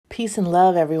Peace and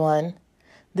love, everyone.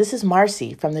 This is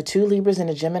Marcy from the Two Libras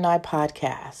and a Gemini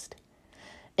podcast.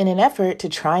 In an effort to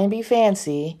try and be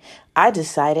fancy, I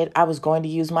decided I was going to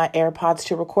use my AirPods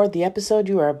to record the episode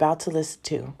you are about to listen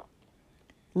to.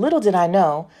 Little did I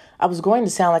know, I was going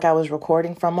to sound like I was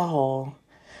recording from a hole.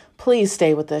 Please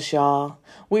stay with us, y'all.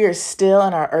 We are still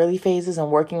in our early phases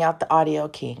and working out the audio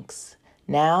kinks.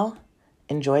 Now,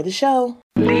 enjoy the show.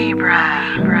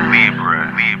 Libra,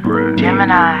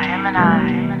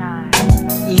 Gemini.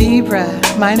 Libra,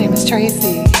 my name is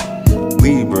Tracy.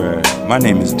 Libra, my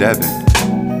name is Devin.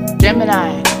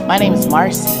 Gemini, my name is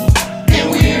Marcy. And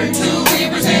we're two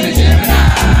Libras and a Gemini.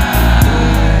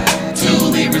 Two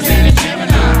Libras and a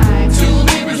Gemini. Two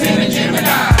Libras and a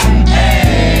Gemini.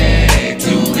 Hey,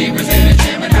 two Libras and a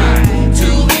Gemini.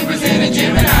 Two Libras and a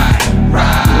Gemini.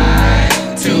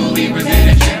 Right. Two Libras and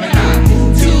a Gemini.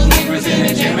 Two Libras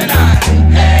and a Gemini.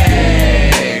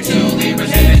 Hey, two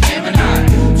Libras and a Gemini.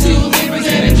 Two Libras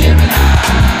and a Gemini.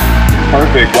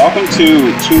 Perfect. Welcome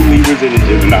to Two Libras and a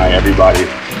Gemini, everybody.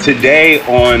 Today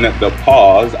on The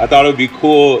Pause, I thought it would be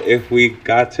cool if we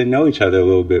got to know each other a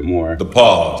little bit more. The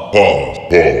pause.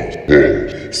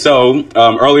 So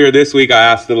earlier this week, I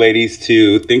asked the ladies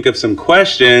to think of some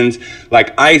questions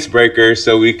like icebreakers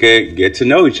so we could get to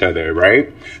know each other,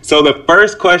 right? So the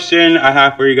first question I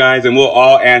have for you guys, and we'll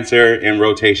all answer in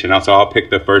rotation. So I'll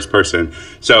pick the first person.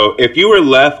 So if you were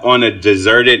left on a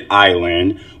deserted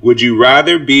island, would you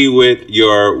rather be with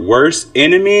your worst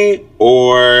enemy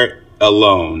or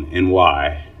alone, and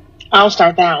why? I'll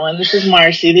start that one. This is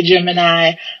Marcy, the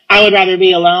Gemini. I would rather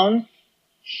be alone.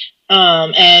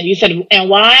 And you said, and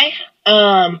why?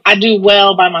 I do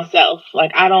well by myself.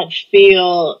 Like, I don't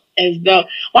feel as though,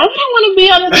 why would I want to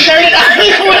be on a deserted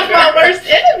island with my worst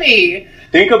enemy?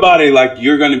 Think about it like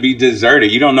you're going to be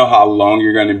deserted. You don't know how long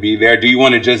you're going to be there. Do you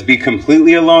want to just be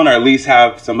completely alone or at least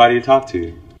have somebody to talk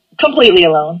to? Completely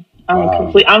alone.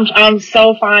 Wow. I'm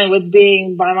so fine with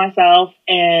being by myself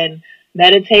and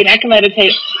meditate. I can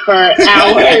meditate for hours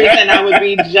and I would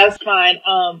be just fine.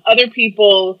 Other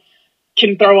people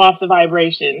can throw off the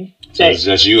vibration. So it's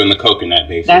just you and the coconut,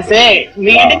 basically. That's it.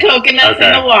 Me and the coconuts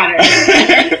and the water.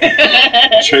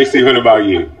 Tracy, what about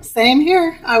you? Same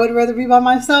here. I would rather be by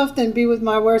myself than be with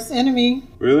my worst enemy.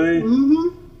 Really?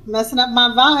 Messing up my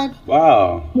vibe.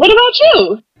 Wow. What about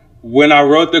you? When I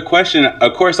wrote the question,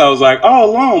 of course, I was like, oh,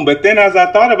 alone. But then as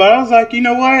I thought about it, I was like, you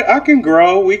know what? I can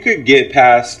grow. We could get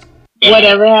past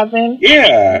whatever happened.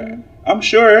 Yeah, I'm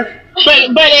sure. But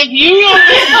if you don't,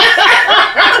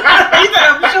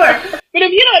 I'm sure. But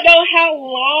if you don't know how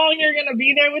long you're gonna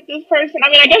be there with this person, I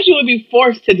mean, I guess you would be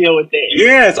forced to deal with it.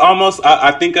 Yeah, it's almost.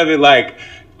 I think of it like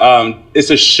it's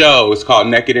a show. It's called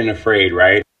Naked and Afraid,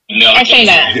 right? No, I say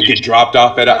that. They get dropped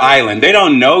off at an island. They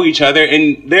don't know each other,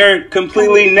 and they're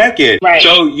completely naked. Right.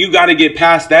 So you got to get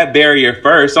past that barrier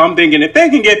first. So I'm thinking, if they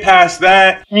can get past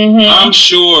that, I'm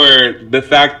sure the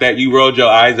fact that you rolled your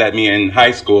eyes at me in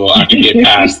high school, I can get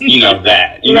past,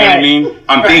 that. You know what I mean?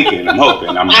 I'm thinking, I'm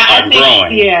hoping, I'm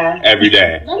growing every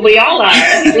day. We all are.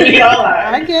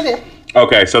 I get it.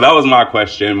 Okay, so that was my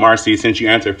question. Marcy, since you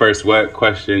answered first, what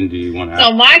question do you want to ask?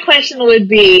 So my question would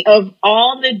be, of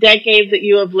all the decades that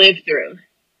you have lived through,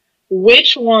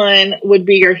 which one would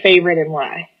be your favorite and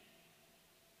why?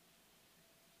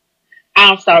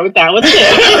 I'll start with that one too.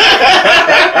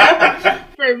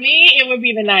 For me, it would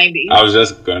be the 90s. I was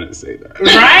just going to say that.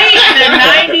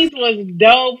 Right? The 90s was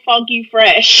dope, funky,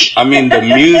 fresh. I mean, the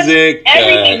music,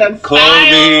 everything, the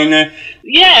clothing. Style,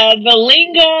 yeah, the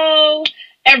lingo.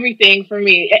 Everything for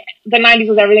me. The 90s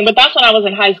was everything, but that's when I was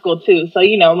in high school too. So,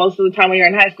 most of the time when you're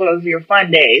in high school, those are your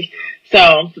fun days.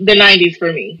 So, the 90s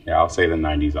for me. Yeah, I'll say the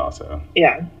 90s also.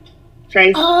 Yeah.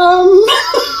 Trace?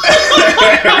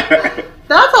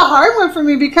 That's a hard one for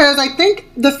me because I think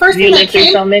the first thing that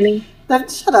came... so many?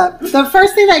 Shut up. The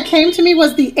first thing that came to me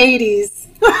was the 80s.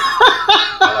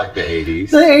 I like the 80s.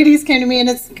 The 80s came to me, and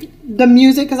it's the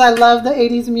music because I love the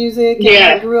 80s music. And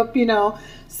I grew up,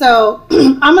 So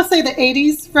I'm gonna say the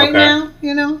 80s right now,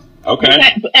 Okay.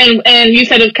 And you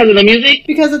said it's because of the music?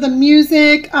 Because of the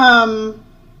music. I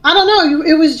don't know.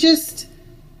 It was just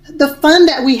the fun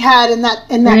that we had in that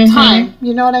time.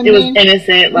 You know what I mean? It was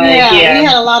innocent. We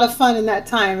had a lot of fun in that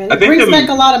time. And it brings back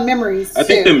a lot of memories. I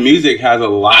think the music has a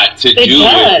lot to do with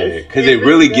it. Because it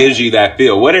really gives you that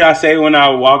feel. What did I say when I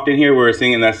walked in here? We were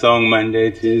singing that song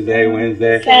Monday, Tuesday,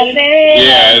 Wednesday. Saturday.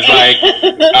 Yeah, it's like,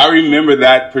 I remember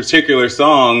that particular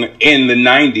song in the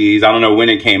 90s. I don't know when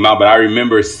it came out, but I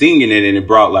remember singing it and it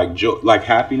brought like joy, like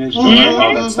happiness, joy,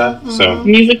 all that stuff. So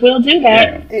music will do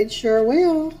that. Yeah. It sure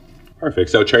will. Perfect.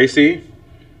 So Tracy,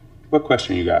 what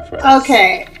question you got for us?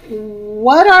 Okay.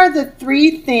 what are the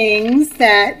 3 things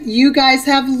that you guys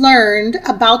have learned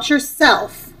about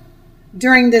yourself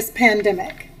during this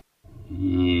pandemic?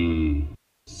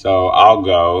 So I'll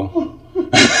go.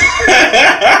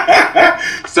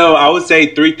 So I would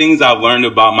say 3 things I've learned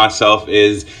about myself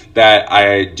is that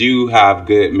I do have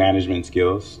good management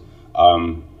skills.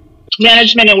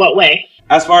 Management in what way?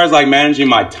 As far as like managing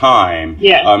my time,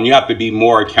 Yeah. You have to be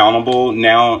more accountable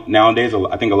nowadays.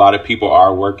 I think a lot of people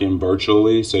are working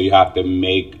virtually, so you have to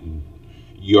make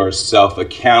yourself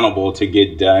accountable to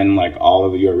get done like all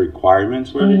of your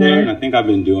requirements for the day. And I think I've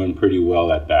been doing pretty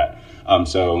well at that.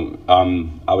 So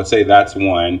I would say that's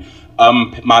one.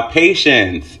 My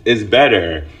patience is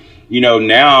better.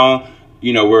 Now,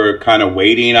 we're kind of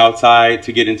waiting outside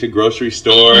to get into grocery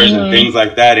stores and things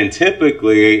like that. And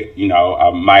typically,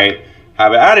 I might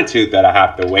have an attitude that I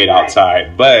have to wait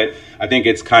outside, but I think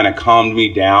it's kind of calmed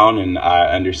me down, and I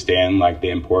understand like the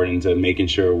importance of making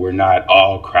sure we're not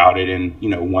all crowded in,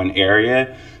 one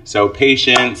area. So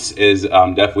patience is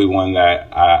definitely one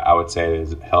that I would say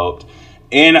has helped.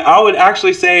 And I would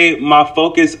actually say my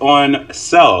focus on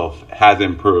self has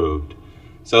improved.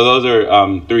 So those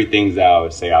are 3 things that I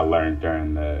would say I learned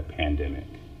during the pandemic.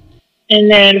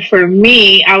 And then for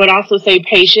me, I would also say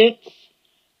patience.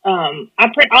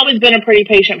 I've always been a pretty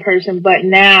patient person, but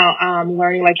now I'm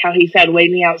learning, like how he said,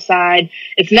 waiting outside.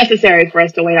 It's necessary for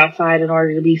us to wait outside in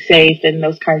order to be safe and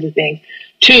those kinds of things.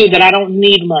 2, that I don't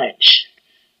need much.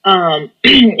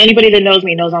 Anybody that knows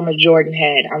me knows I'm a Jordan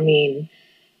head. I mean,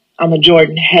 I'm a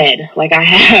Jordan head. Like, I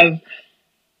have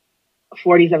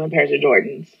 47 pairs of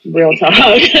Jordans, real talk.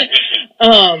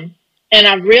 And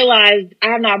I've realized I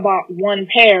have not bought one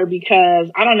pair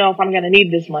because I don't know if I'm going to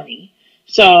need this money.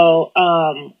 So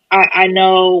I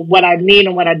know what I need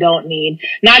and what I don't need,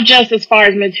 not just as far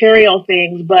as material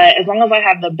things, but as long as I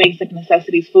have the basic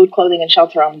necessities, food, clothing, and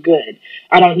shelter, I'm good.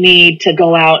 I don't need to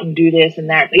go out and do this and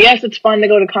that. But yes, it's fun to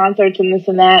go to concerts and this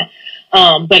and that,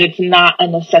 but it's not a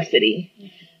necessity.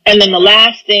 And then the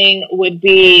last thing would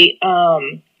be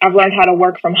I've learned how to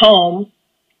work from home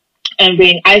and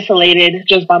being isolated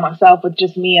just by myself with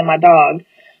just me and my dog,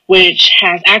 which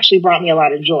has actually brought me a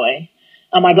lot of joy.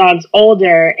 My dog's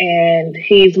older and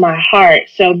he's my heart.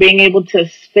 So being able to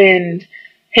spend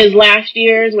his last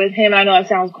years with him, I know it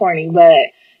sounds corny,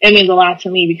 but it means a lot to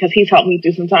me because he's helped me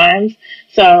through some times.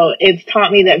 So it's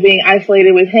taught me that being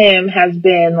isolated with him has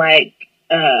been like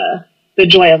the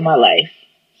joy of my life.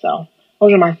 So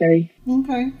those are my 3.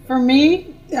 Okay. For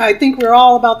me, I think we're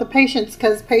all about the patience,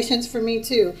 because patience for me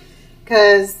too.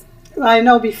 Because I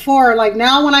know before, like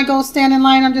now when I go stand in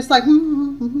line, I'm just like,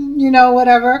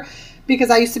 whatever.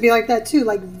 Because I used to be like that too,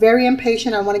 like very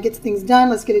impatient. I want to get things done.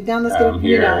 Let's get it done. Let's get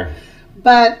it,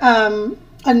 But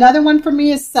another one for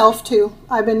me is self too.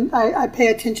 I pay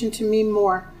attention to me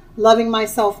more, loving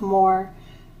myself more.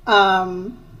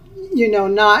 Not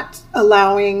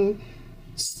allowing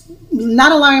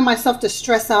myself to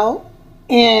stress out,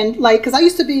 and like, because I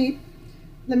used to be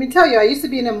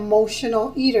an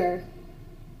emotional eater.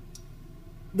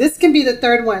 This can be the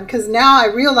 3rd one, because now I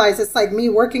realize it's like me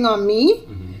working on me.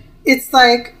 It's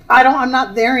like I'm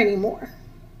not there anymore.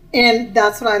 And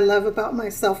that's what I love about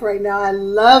myself right now. I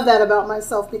love that about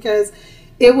myself, because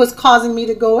it was causing me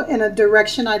to go in a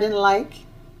direction I didn't like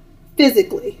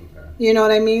physically. Okay. You know what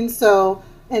I mean? So,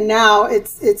 and now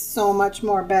it's so much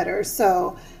more better.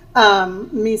 So,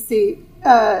 let me see.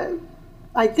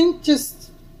 I think just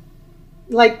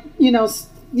like,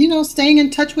 staying in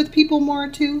touch with people more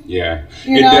too. Yeah,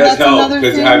 it does help,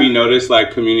 because have you noticed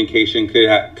like communication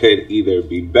could either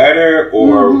be better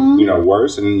or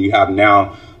worse, and you have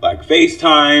now like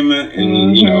FaceTime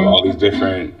and all these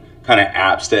different kind of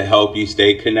apps to help you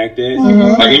stay connected.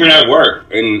 Like even at work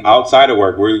and outside of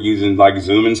work, we're using like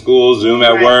Zoom in school, Zoom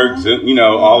at work, Zoom,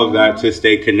 all of that to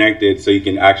stay connected so you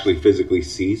can actually physically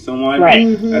see someone. Right.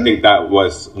 I think that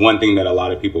was one thing that a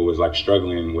lot of people was like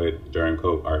struggling with during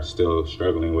COVID, are still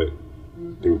struggling with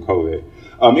through COVID.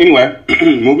 Anyway,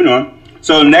 moving on.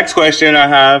 So next question I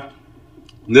have,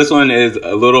 this one is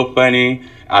a little funny,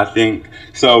 I think.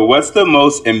 So what's the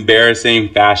most embarrassing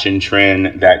fashion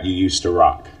trend that you used to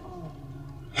rock?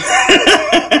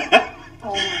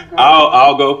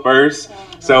 I'll go first.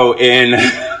 So in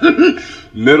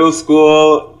middle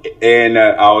school, and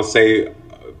I would say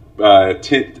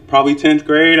probably 10th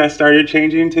grade, I started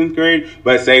changing 10th grade.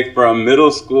 But say from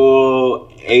middle school,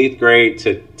 8th grade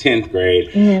to 10th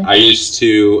grade, I used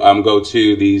to go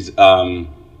to these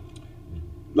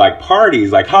like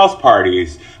parties, like house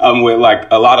parties, with like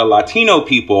a lot of Latino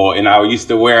people, and I used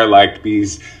to wear like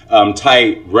these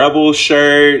tight Rebel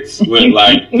shirts with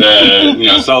like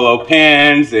the solo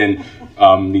pants and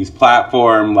these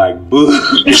platform like boot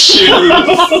shoes.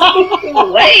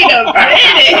 Wait a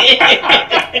minute.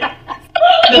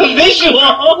 The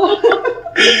visual.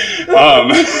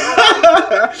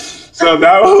 So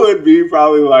that would be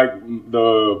probably like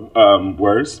the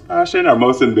worst fashion or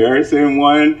most embarrassing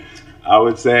one, I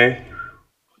would say.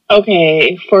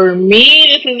 Okay, for me,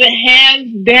 this is a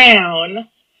hands down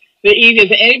the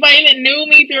easiest. Anybody that knew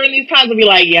me during these times would be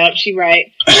like, "Yep, she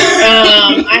right."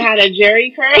 I had a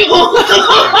Jerry curl,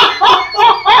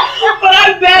 but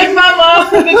I begged my mom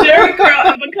for the Jerry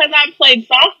curl because I played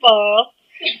softball.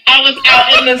 I was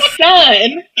out in the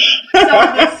sun, so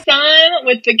the sun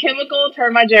with the chemical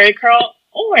turned my Jerry curl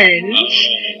orange,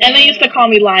 and they used to call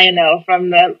me Lionel from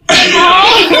the.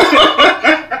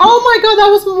 Oh my God, that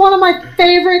was one of my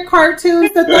favorite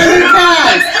cartoons, the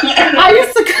Thundercats. I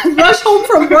used to rush home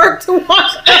from work to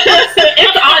watch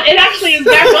It's on. It actually is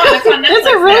back on. It's on Netflix. Is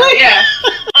it really? Now.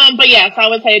 Yeah. But yes, I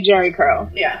would say a Jerry curl.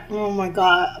 Yeah. Oh my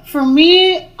God. For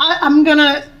me, I'm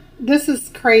gonna, this is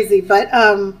crazy, but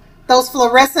those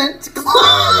fluorescent Like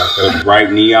the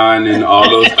bright neon and all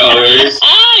those colors.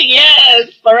 Ah,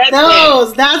 yes. Fluorescent.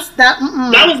 those, that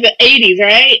That was the 80s,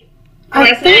 right?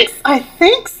 I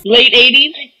think Late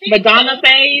 80s? Madonna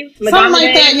phase? something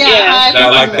like that, yeah. I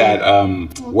like that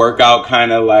workout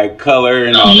kind of like color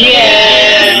and all that.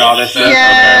 Yes. And all that stuff.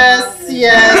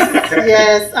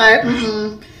 Yes.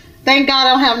 Thank God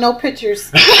I don't have no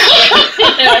pictures.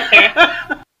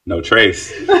 No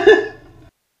trace.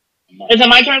 Is it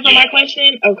my turn for my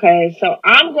question? Okay, so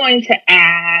I'm going to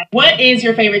add, what is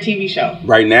your favorite TV show?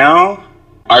 Right now,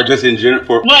 or just in general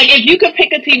for Like, if you could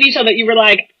pick a TV show that you were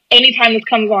like, anytime this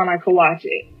comes on, I could watch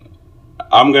it.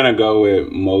 I'm gonna go with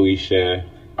Moesha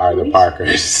or the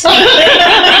Parkers.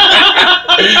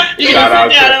 You Shout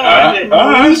out can sit down and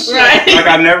watch it. Right. Like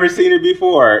I've never seen it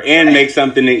before, and make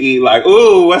something to eat. Like,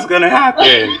 ooh, what's gonna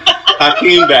happen?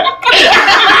 Hakeem back.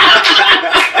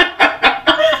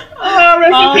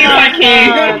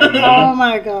 Oh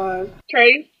my God.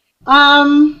 Trace?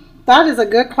 That is a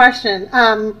good question.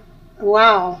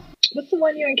 Wow. What's the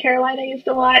one you and Carolina used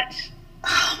to watch?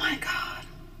 Oh my God.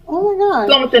 Oh my God.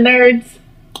 Going with the nerds?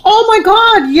 Oh my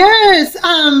God, yes.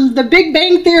 The Big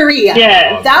Bang Theory.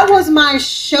 Yes. That was my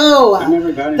show. I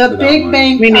never got into The that Big one.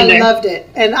 Bang, Me I neither. loved it.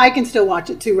 And I can still watch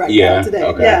it too right now today.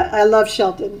 Okay. Yeah, I love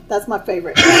Shelton. That's my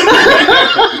favorite.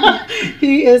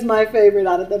 He is my favorite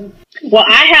out of them. Well,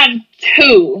 I have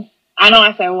two. I know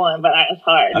I said one, but it's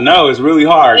hard. I know it's really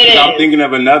hard It because I'm is. thinking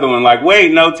of another one. Like,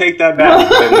 wait, no, take that back.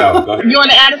 But no, go ahead. You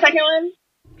want to add a second one?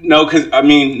 No, because I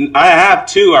mean, I have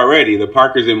two already. The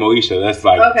Parkers and Moesha. That's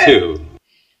like Okay. two.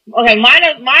 Okay, mine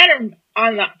are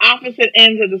on the opposite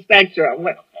ends of the spectrum.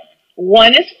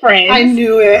 One is Friends. I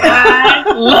knew it. I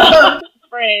love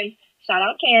Friends. Shout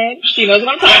out Karen. She knows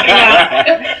what I'm talking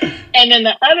about. And then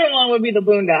the other one would be the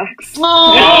Boondocks.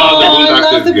 Oh, the I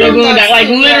Boondocks love is the good. The Boondocks. Boondocks, like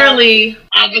Yeah. literally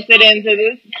opposite ends of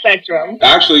the spectrum.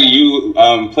 Actually, you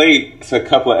played a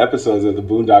couple of episodes of the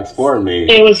Boondocks for me. It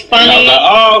was And I was funny, like,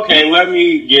 oh, okay, let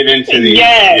me get into these.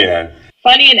 Yes. Yeah.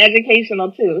 funny and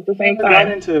educational too at the same I got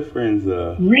time. into Friends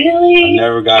though. Really? I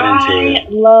never got into I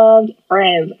it. loved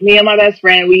Friends. Me and my best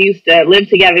friend, we used to live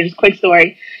together. Just quick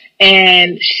story.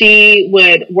 And she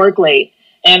would work late.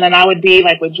 And then I would be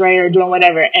like with Dre or doing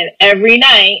whatever. And every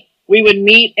night we would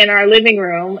meet in our living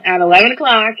room at 11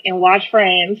 o'clock and watch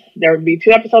Friends. There would be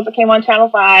 2 episodes that came on Channel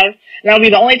 5. And that would be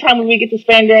the only time we would get to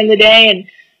spend during the day. And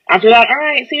after that, all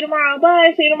right, see you tomorrow.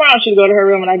 Bye, see you tomorrow. She'd go to her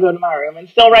room and I'd go to my room. And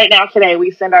still right now today, we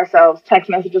send ourselves text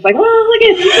messages like, oh, look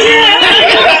at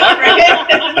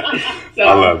so,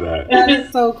 I love that. That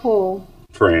is so cool.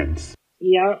 Friends.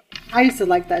 Yep. I used to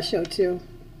like that show too.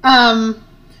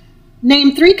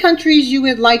 Name 3 countries you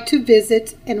would like to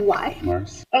visit and why.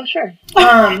 Mars. Oh, sure.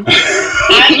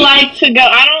 I'd like to go.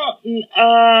 I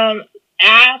don't.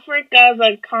 Africa's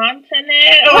a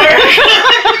continent or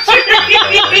That's a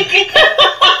big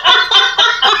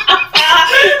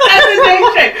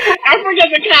trick.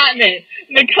 Africa's a continent.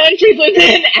 The countries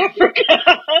within Africa.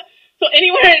 So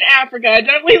anywhere in Africa, I'd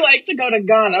definitely like to go to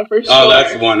Ghana for sure. Oh,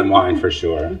 that's one of mine for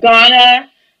sure. Ghana,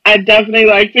 I'd definitely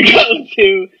like to go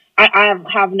to. I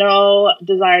have no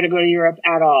desire to go to Europe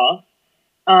at all.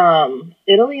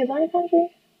 Italy, is that a country?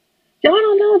 Y'all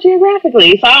don't know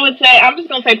geographically. So I would say, I'm just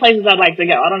going to say places I'd like to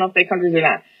go. I don't know if they're countries or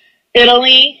not.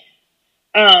 Italy,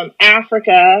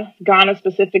 Africa, Ghana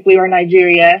specifically, or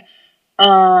Nigeria.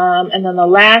 And then the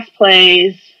last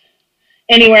place,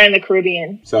 anywhere in the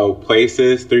Caribbean. So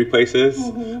places, 3 places.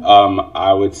 Mm-hmm.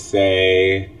 I would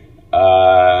say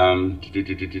Off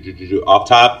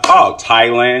top,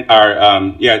 Thailand,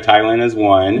 Thailand is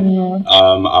one.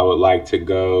 I would like to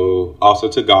go also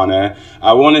to Ghana.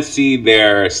 I want to see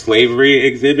their slavery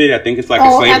exhibit. I think it's like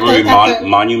a slavery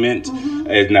monument,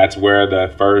 and that's where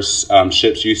the first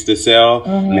ships used to sail.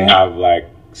 And they have like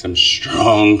some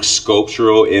strong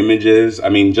sculptural images. I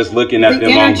mean, just looking at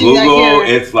them on Google,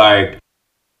 it's like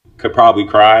could probably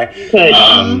cry.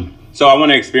 So I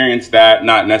want to experience that,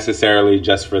 not necessarily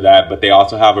just for that, but they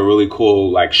also have a really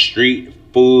cool like street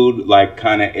food like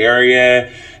kind of area.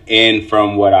 And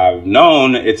from what I've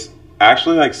known, it's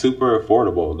actually like super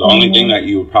affordable. The only thing that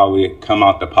you would probably come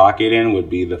out the pocket in would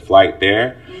be the flight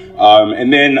there.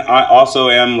 And then I also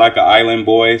am like an island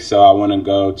boy, so I want to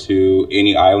go to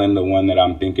any island. The one that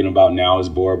I'm thinking about now is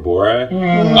Bora Bora.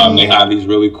 They have these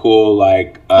really cool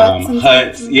like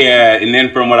huts. Yeah, and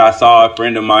then from what I saw, a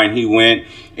friend of mine, he went,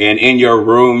 and in your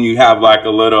room you have like a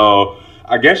little,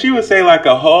 I guess you would say like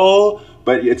a hole,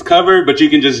 but it's covered, but you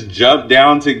can just jump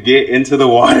down to get into the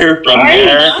water from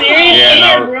there.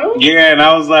 Yeah, and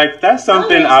I was like, that's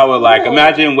something I would like.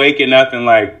 Imagine waking up and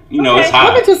like, you know, it's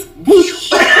hot.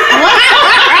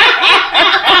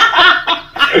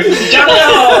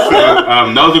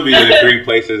 Those would be the 3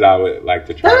 places I would like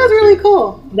to try. That was really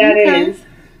cool. That is.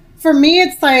 For me,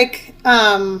 it's like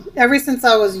ever since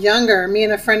I was younger, me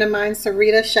and a friend of mine,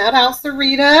 Sarita, shout out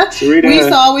Sarita. We used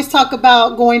to always talk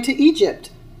about going to Egypt.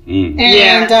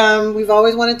 And we've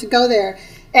always wanted to go there.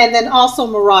 And then also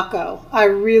Morocco. I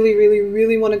really, really,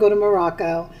 really want to go to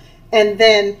Morocco. And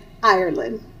then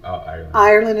Ireland.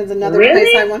 Ireland is another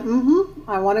place I want.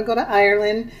 I want to go to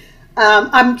Ireland.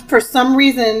 I'm for some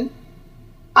reason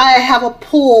I have a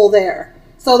pull there.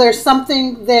 So there's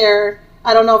something there.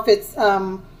 I don't know if it's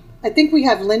I think we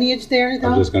have lineage there though.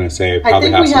 I was just gonna say probably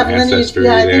have some ancestry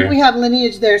there. I think we have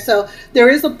lineage there. So there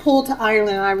is a pull to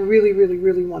Ireland, and I really, really,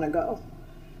 really want to go.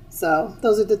 So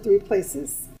those are the 3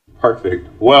 places. Perfect.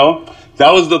 Well,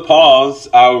 that was the pause.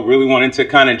 I really wanted to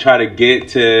kind of try to get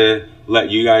to let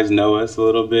you guys know us a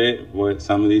little bit with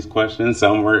some of these questions.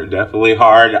 Some were definitely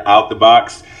hard out the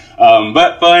box,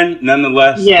 but fun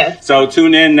nonetheless. Yes. So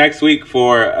tune in next week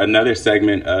for another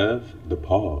segment of The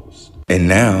Pause. And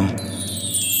now,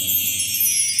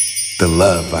 the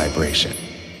love vibration.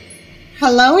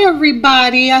 Hello,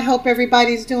 everybody. I hope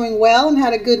everybody's doing well and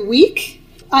had a good week.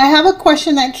 I have a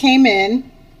question that came in,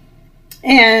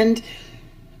 and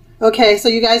okay, so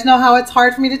you guys know how it's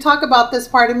hard for me to talk about this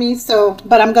part of me,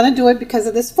 but I'm going to do it because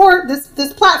of this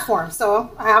platform,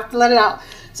 so I have to let it out.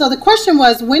 So the question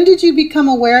was, when did you become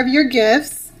aware of your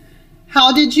gifts?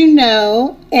 How did you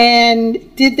know?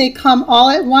 And did they come all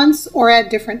at once or at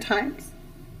different times?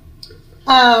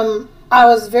 I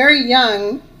was very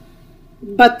young,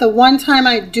 but the one time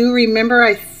I do remember,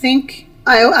 I think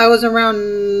I was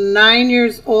around 9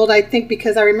 years old, I think,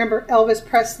 because I remember Elvis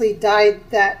Presley died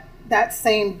that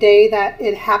same day that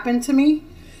it happened to me.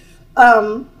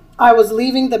 I was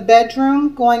leaving the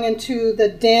bedroom, going into the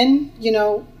den, you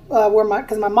know,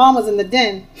 because my mom was in the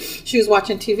den. She was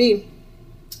watching TV.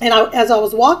 And as I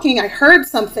was walking, I heard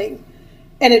something.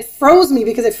 And it froze me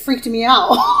because it freaked me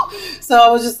out. So I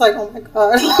was just like, oh my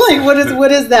God, like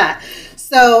what is that?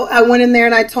 So I went in there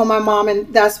and I told my mom,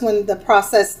 and that's when the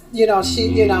process, you know,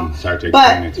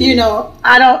 but you know,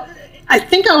 I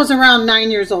think I was around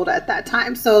 9 years old at that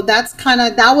time. So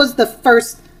that was the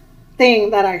first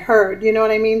thing that I heard, you know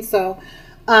what I mean? So,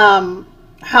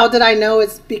 how did I know?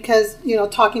 It's because, you know,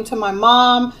 talking to my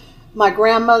mom, my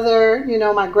grandmother, you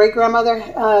know, my great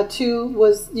grandmother, too,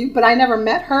 but I never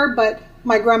met her, but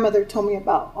my grandmother told me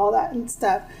about all that and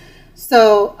stuff.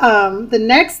 So, the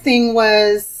next thing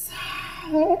was,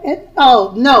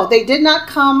 they did not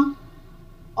come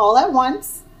all at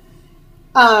once.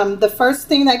 The first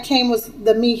thing that came was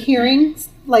me hearing,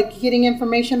 like getting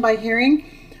information by hearing.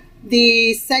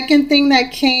 The second thing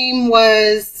that came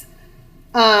was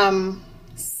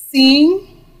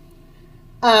seeing.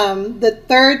 The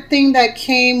third thing that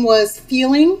came was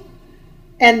feeling.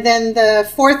 And then the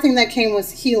fourth thing that came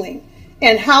was healing.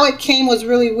 And how it came was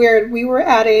really weird. We were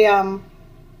at I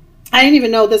didn't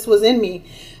even know this was in me.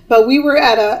 But we were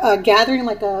at a gathering,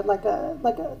 like a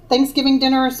Thanksgiving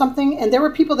dinner or something, and there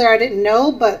were people there I didn't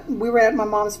know, but we were at my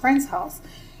mom's friend's house,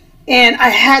 and I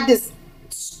had this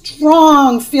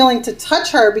strong feeling to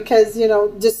touch her because, you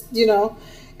know, just, you know,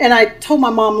 and I told my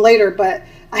mom later, but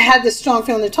I had this strong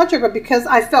feeling to touch her, but because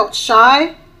I felt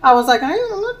shy, I was like, I'm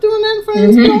not doing that in front of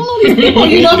these people. I don't know these people,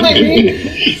 you know what I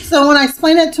mean? So when I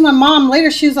explained it to my mom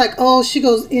later, she was like, oh, she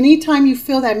goes, anytime you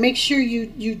feel that, make sure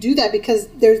you do that because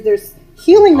there's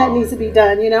healing that needs to be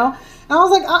done, you know? And I was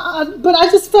like, but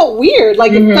I just felt weird.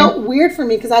 Like, it felt weird for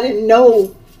me because I didn't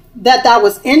know that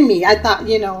was in me. I thought,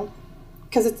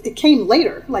 because it came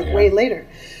later, like way later.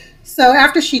 So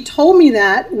after she told me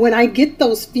that, when I get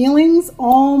those feelings,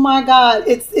 oh my God,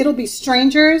 it'll be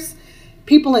strangers,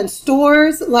 people in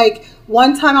stores. Like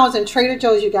one time I was in Trader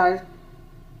Joe's, you guys.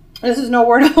 This is no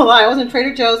word of a lie. I was in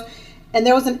Trader Joe's, and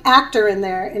there was an actor in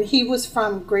there, and he was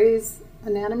from Grey's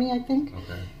Anatomy, I think.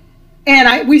 Okay. And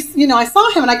I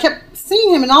saw him, and I kept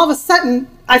seeing him, and all of a sudden,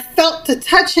 I felt to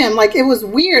touch him. Like, it was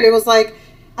weird. It was like,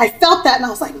 I felt that, and I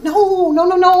was like, no.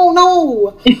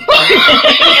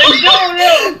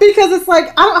 Because it's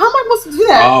like, how am I supposed to do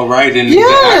that? Oh, right. And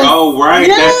yes. Oh, right.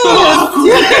 Yes. That's so awkward.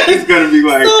 Yes. It's going to be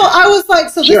like. So I was like,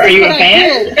 so this Sure, is what I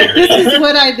did. This is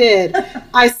what I did.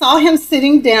 I saw him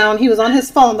sitting down. He was on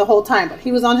his phone the whole time, but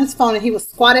he was on his phone, and he was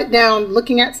squatted down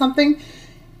looking at something.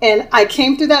 And I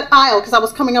came through that aisle because I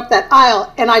was coming up that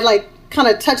aisle, and I like kind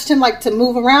of touched him like to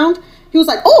move around. He was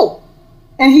like, oh,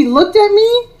 and he looked at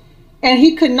me, and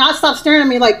he could not stop staring at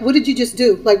me like, what did you just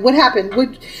do? Like, what happened? All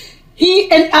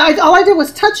I did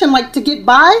was touch him like to get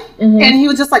by, and he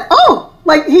was just like, oh,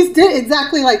 like he did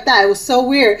exactly like that. It was so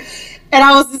weird. And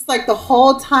I was just like, the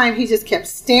whole time he just kept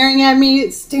staring at me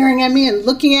and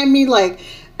looking at me like,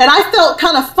 and I felt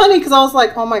kind of funny because I was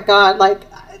like, oh my God, like,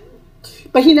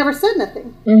 but he never said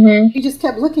nothing. He just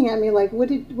kept looking at me like, what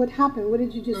happened? What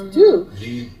did you just do?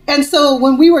 And so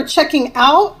when we were checking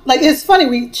out, like, it's funny,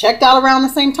 we checked out around the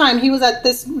same time. He was at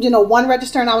this, one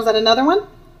register, and I was at another one.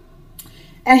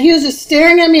 And he was just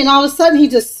staring at me, and all of a sudden he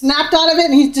just snapped out of it,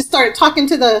 and he just started talking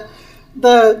to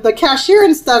the cashier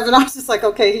and stuff. And I was just like,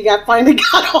 okay, he finally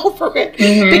got over it.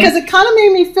 Because it kind of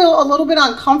made me feel a little bit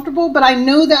uncomfortable, but I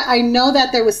know that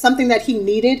there was something that he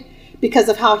needed because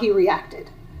of how he reacted.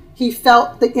 He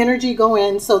felt the energy go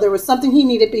in, so there was something he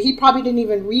needed, but he probably didn't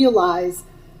even realize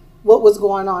what was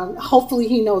going on. Hopefully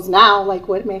he knows now, like,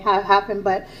 what may have happened,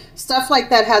 but stuff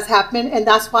like that has happened, and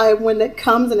that's why when it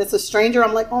comes and it's a stranger,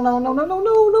 I'm like, oh, no,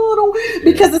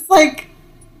 because it's like,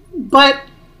 but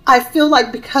I feel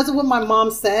like because of what my mom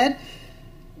said,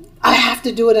 I have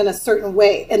to do it in a certain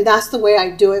way, and that's the way I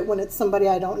do it when it's somebody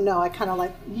I don't know. I kind of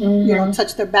like,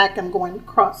 touch their back, I'm going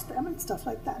across them and stuff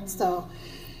like that, so...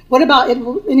 What about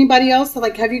anybody else?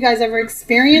 Like, have you guys ever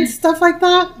experienced stuff like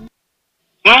that?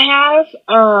 I have.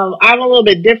 I'm a little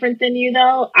bit different than you,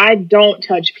 though. I don't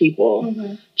touch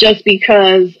people just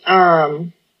because,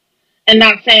 and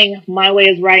not saying my way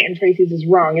is right and Tracy's is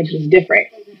wrong. It's just different.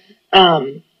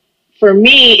 For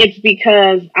me, it's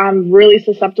because I'm really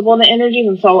susceptible to energies,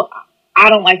 and so I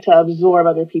don't like to absorb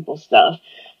other people's stuff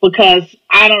because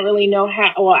I don't really know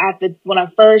how. Well, when I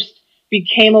first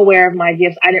became aware of my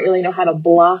gifts, I didn't really know how to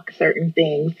block certain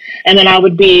things. And then I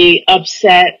would be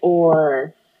upset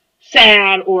or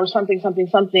sad or something.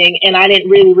 And I didn't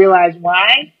really realize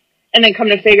why. And then come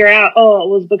to figure out, oh, it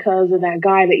was because of that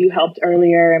guy that you helped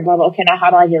earlier and blah, blah. Okay, now how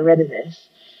do I get rid of this?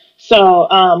 So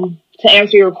to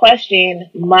answer your question,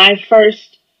 my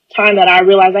first time that I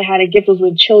realized I had a gift was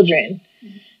with children.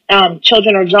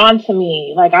 Children are drawn to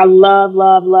me. Like, I love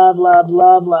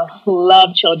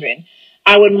children.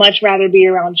 I would much rather be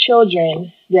around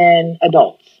children than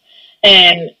adults.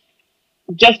 And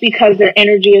just because their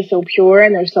energy is so pure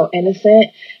and they're so innocent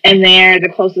and they're the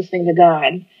closest thing to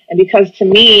God. And because to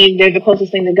me, they're the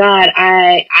closest thing to God,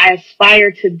 I aspire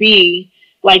to be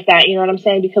like that. You know what I'm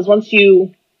saying? Because once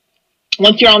you're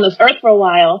on this earth for a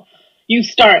while, you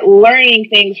start learning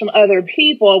things from other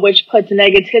people, which puts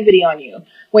negativity on you.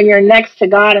 When you're next to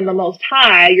God and the Most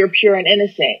High, you're pure and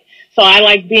innocent. So I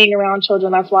like being around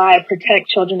children. That's why I protect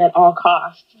children at all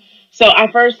costs. So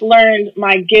I first learned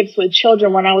my gifts with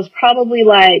children when I was probably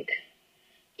like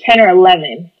 10 or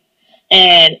 11.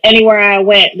 And anywhere I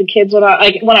went, the kids would,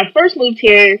 like, when I first moved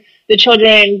here, the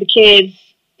kids,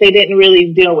 they didn't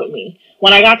really deal with me.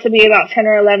 When I got to be about 10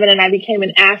 or 11 and I became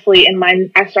an athlete and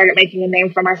I started making a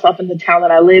name for myself in the town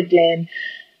that I lived in,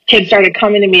 kids started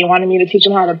coming to me, wanting me to teach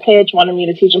them how to pitch, wanting me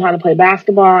to teach them how to play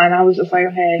basketball. And I was just like,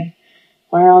 hey,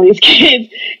 why are all these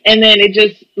kids? And then it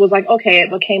just was like, okay,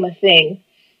 it became a thing.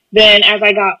 Then as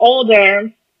I got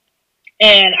older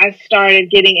and I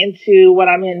started getting into what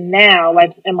I'm in now,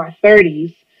 like in my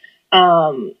 30s,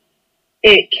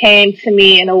 it came to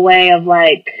me in a way of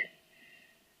like,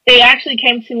 it actually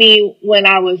came to me when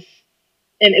I was,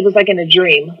 and it was like in a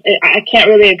dream. I can't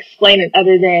really explain it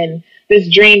other than this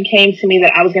dream came to me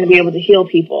that I was going to be able to heal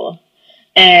people.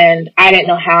 And I didn't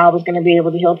know how I was going to be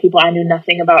able to heal people. I knew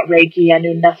nothing about Reiki. I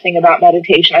knew nothing about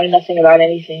meditation. I knew nothing about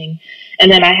anything. And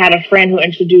then I had a friend who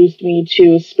introduced me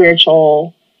to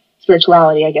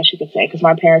spirituality, I guess you could say, because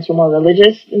my parents were more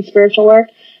religious than spiritual work.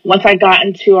 Once I got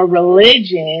into a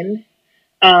religion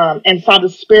and saw the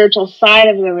spiritual side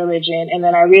of the religion, and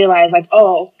then I realized, like,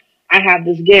 oh, I have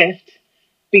this gift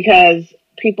because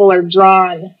people are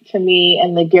drawn to me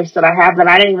and the gifts that I have that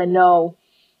I didn't even know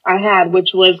I had,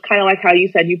 which was kind of like how you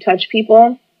said you touch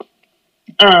people.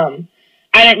 I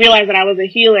didn't realize that I was a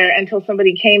healer until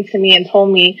somebody came to me and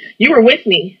told me, you were with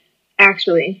me,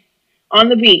 actually, on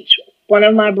the beach, one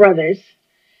of my brothers.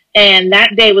 And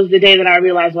that day was the day that I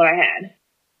realized what I had.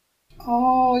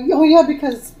 Oh yeah,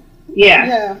 because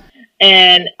yeah.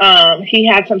 And he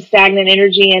had some stagnant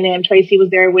energy in him. Tracy was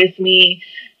there with me,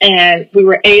 and we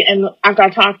were and after I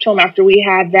talked to him after we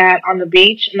had that on the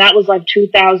beach, and that was like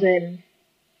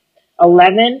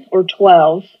 2011 or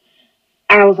 12.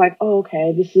 I was like, oh,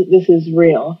 okay, this is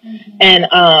real. Mm-hmm. And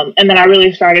then I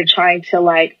really started trying to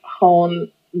like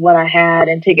hone what I had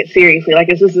and take it seriously. Like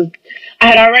I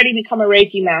had already become a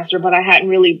Reiki master, but I hadn't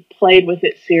really played with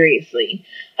it seriously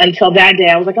until that day.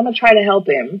 I was like, I'm gonna try to help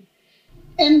him.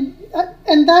 And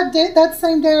that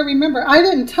same day, I remember I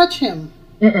didn't touch him.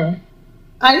 Mm-mm.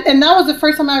 And that was the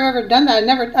first time I've ever done that.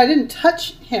 I didn't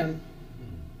touch him.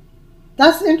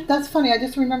 That's funny. I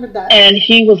just remembered that. And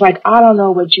he was like, I don't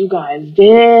know what you guys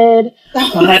did,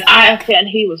 but and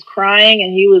he was crying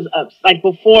and he was like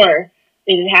before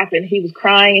it had happened, he was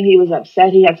crying and he was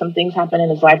upset. He had some things happen in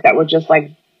his life that were just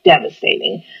like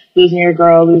devastating. Losing your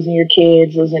girl, losing your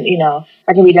kids,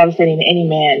 that can be devastating to any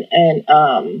man.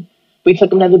 And we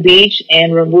took him to the beach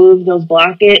and removed those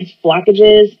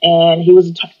blockages, and he was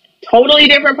a totally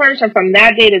different person from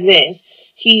that day to this.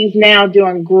 He's now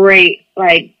doing great.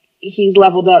 Like, he's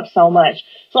leveled up so much.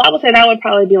 So I would say that would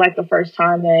probably be like the first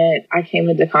time that I came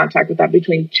into contact with that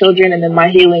between children and then my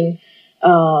healing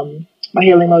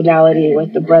modality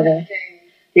with the brother.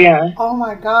 Yeah. Oh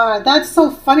my God. That's so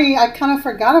funny. I kind of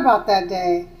forgot about that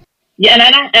day. Yeah.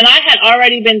 And I had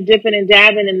already been dipping and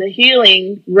dabbing in the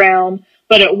healing realm,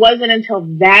 but it wasn't until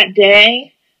that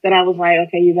day that I was like,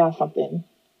 okay, you got something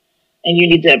and you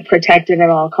need to protect it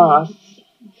at all costs.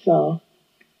 So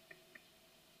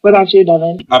what about you,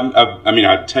 Devin?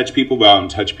 I touch people, but I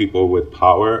don't touch people with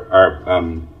power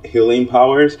or healing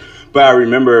powers. But I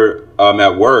remember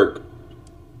at work,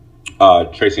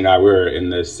 Tracy and I were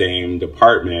in the same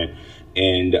department,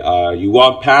 and you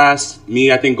walked past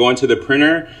me, I think, going to the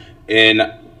printer, and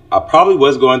I probably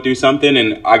was going through something.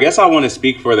 And I guess I want to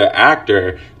speak for the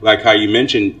actor, like how you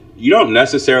mentioned, you don't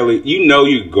necessarily,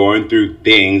 you're going through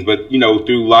things, but,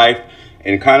 through life.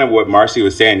 And kind of what Marcy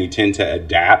was saying, you tend to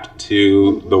adapt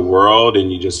to the world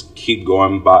and you just keep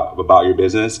going about your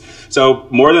business. So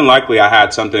more than likely I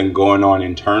had something going on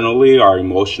internally or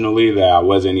emotionally that I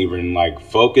wasn't even like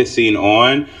focusing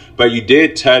on. But you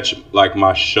did touch like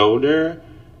my shoulder,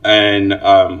 and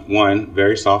one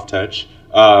very soft touch.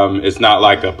 It's not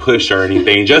like a push or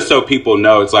anything, just so people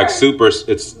know it's like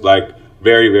it's like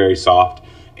very, very soft.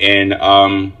 And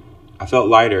I felt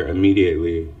lighter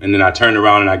immediately. And then I turned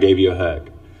around and I gave you a hug.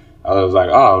 I was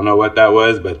like, oh, I don't know what that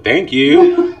was, but thank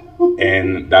you.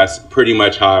 And that's pretty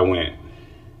much how I went.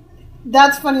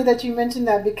 That's funny that you mentioned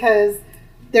that, because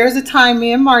there was a time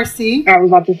me and Marcy. I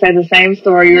was about to say the same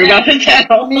story you were about to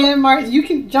tell. Me and Marcy, you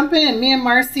can jump in. Me and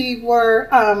Marcy were,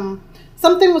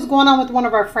 something was going on with one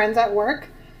of our friends at work.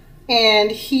 And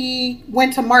he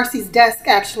went to Marcy's desk,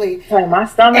 actually. Like, my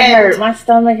stomach hurt.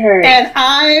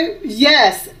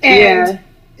 And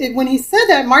when he said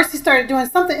that, Marcy started doing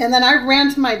something. And then I ran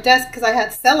to my desk because I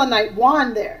had selenite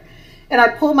wand there. And I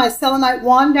pulled my selenite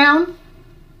wand down.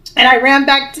 And I ran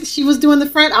back. She was doing the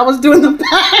front. I was doing the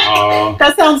back.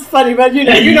 That sounds funny, but you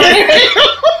know. And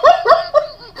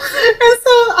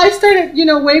so I started,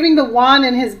 waving the wand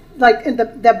in his, like, in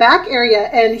the back area.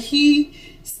 And he...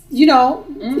 he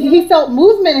felt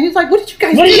movement, and he was like, what did you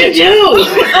guys do? What did you do?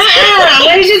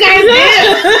 What did you guys do?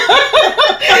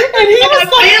 And he was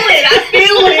I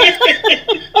feel it.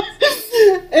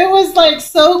 It was like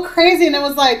so crazy, and it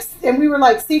was like, and we were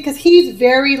like, see, because he's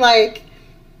very like,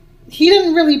 he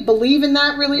didn't really believe in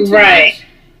that really too much.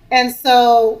 And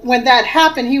so when that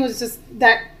happened, he was just,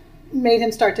 that made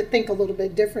him start to think a little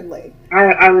bit differently.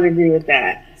 I would agree with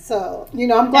that. So,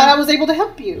 I'm glad I was able to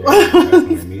help you. Yeah,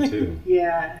 definitely, me too.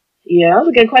 Yeah. Yeah, that was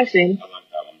a good question. I like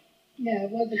that one. Yeah,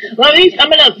 it was a good question. I'm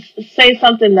going to say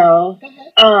something, though. Go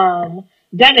ahead.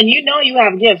 Devin, you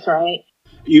have gifts, right?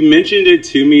 You mentioned it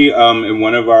to me in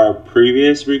one of our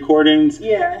previous recordings.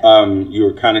 Yeah. You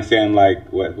were kind of saying, like,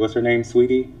 what's her name,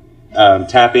 sweetie?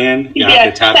 Tap in. You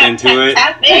have to tap into it.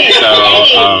 Tap in. So,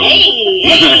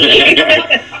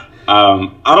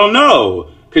 I don't know.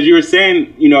 Because you were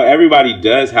saying, everybody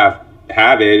does have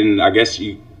it, and I guess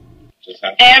you just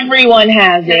have to. Everyone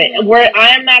has it. I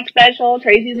am not special.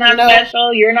 Tracy's not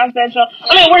special. You're not special.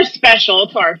 I mean, we're special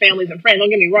to our families and friends. Don't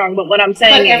get me wrong, but what I'm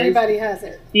saying is everybody has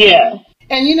it. Yeah.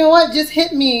 And you know what? Just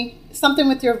hit me something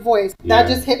with your voice. Yeah. That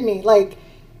just hit me. Like,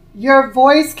 your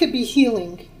voice could be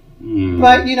healing,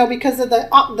 but you know, because of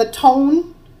the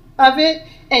tone of it,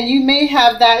 and you may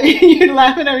have that. You're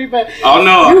laughing at me, but oh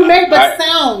no, you may. But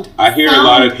sound. I hear sound a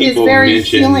lot of people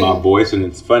mention healing. my voice, and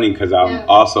it's funny because I'm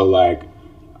also like,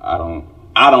 I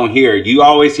don't hear. You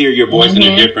always hear your voice in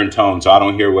a different tone, so I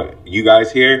don't hear what you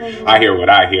guys hear. I hear what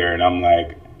I hear, and I'm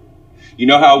like, you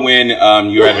know how when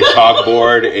you're at a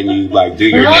chalkboard and you like do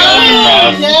your nails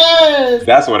across? Yes.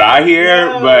 That's what I hear,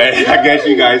 but I guess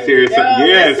you guys hear something.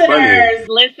 Yeah, it's funny.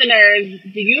 Listeners,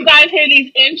 do you guys hear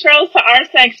these intros to our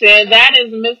section? That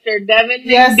is Mr. Devin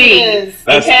Yes, D. it is.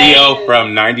 That's Theo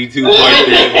from 92.3.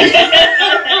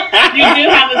 You do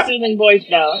have a soothing voice,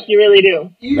 though. You really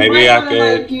do. You Maybe might I wanna,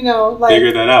 could like, you know, like,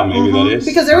 figure that out. Maybe that is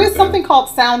because there is something called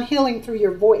sound healing through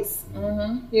your voice.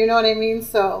 You know what I mean?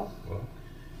 So,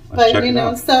 Let's check but you it know,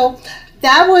 out. so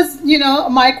that was, you know,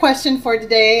 my question for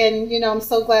today, and you know, I'm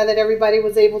so glad that everybody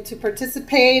was able to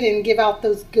participate and give out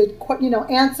those good, you know,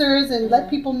 answers and let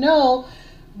people know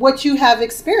what you have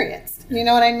experienced. You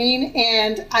know what I mean?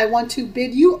 And I want to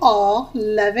bid you all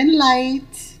love and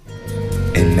light.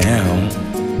 And now,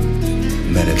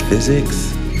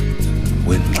 Metaphysics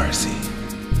with Marcy.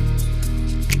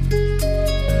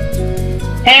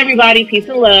 Hey, everybody. Peace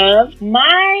and love.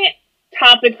 My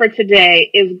topic for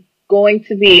today is going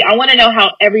to be, I want to know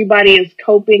how everybody is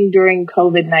coping during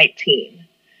COVID-19.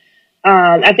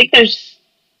 I think there's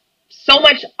so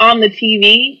much on the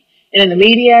TV and in the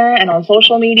media and on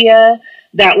social media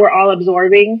that we're all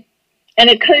absorbing. And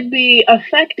it could be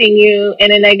affecting you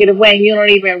in a negative way, and you don't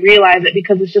even realize it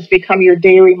because it's just become your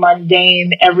daily,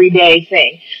 mundane, everyday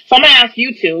thing. So I'm going to ask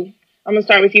you two. I'm going to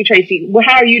start with you, Tracy. Well,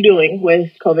 how are you doing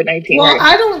with COVID-19? Well,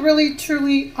 I don't really,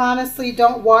 truly, honestly,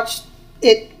 don't watch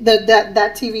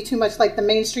that TV too much, like the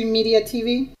mainstream media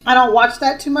TV. I don't watch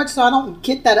that too much, so I don't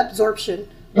get that absorption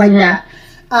like that.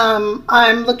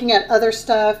 I'm looking at other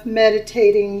stuff,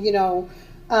 meditating, you know,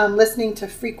 listening to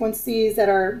frequencies that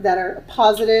are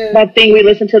positive. That thing we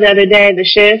listened to the other day, The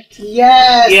Shift.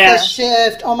 Yes, Yeah. The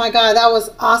Shift. Oh my God, that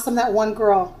was awesome. That one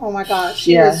girl. Oh my God,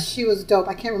 she was dope.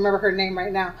 I can't remember her name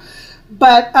right now.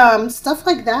 But stuff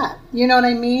like that, you know what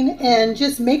I mean? And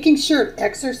just making sure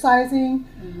exercising,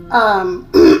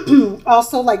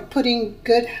 also like putting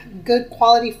good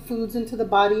quality foods into the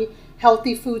body,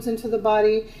 healthy foods into the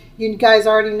body. You guys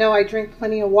already know I drink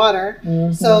plenty of water.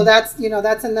 So that's, you know,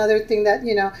 that's another thing that,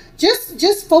 you know,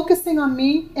 just focusing on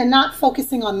me and not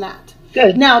focusing on that.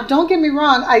 Good. Now, don't get me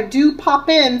wrong. I do pop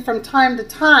in from time to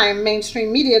time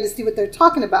mainstream media to see what they're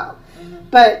talking about.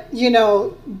 But, you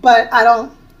know,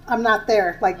 I'm not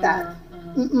there like that.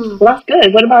 Well, that's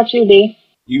good. What about you, D?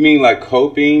 You mean like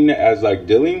coping as like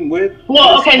dealing with?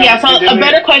 Well, this okay, yeah. So a pandemic?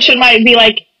 better question might be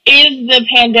like, is the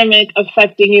pandemic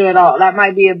affecting you at all? That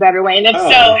might be a better way. And if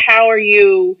so, how are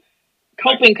you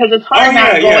coping? Because it's hard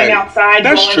not going outside.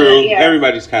 That's true.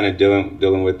 Everybody's kind of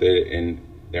dealing with it in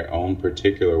their own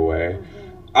particular way.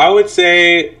 I would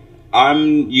say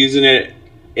I'm using it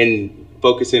in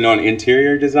focusing on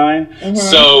interior design.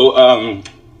 So,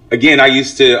 again, I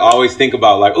used to always think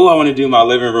about like, oh, I want to do my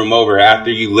living room over. After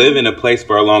you live in a place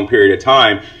for a long period of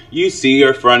time, you see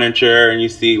your furniture and you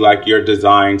see like your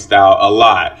design style a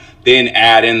lot. Then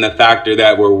add in the factor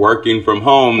that we're working from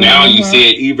home. Now you see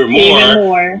it even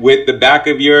more with the back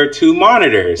of your two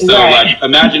monitors. So like,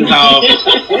 imagine how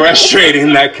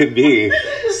frustrating that could be.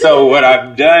 So what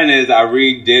I've done is I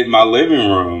redid my living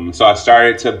room. So I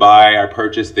started to I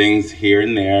purchased things here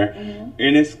and there.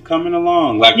 And it's coming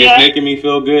along. Like, it's making me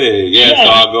feel good. So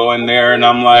I'll go in there and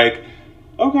I'm like,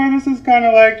 okay, this is kind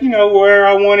of like, you know, where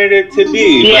I wanted it to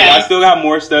be. But I still got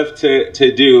more stuff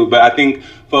to do. But I think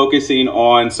focusing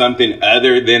on something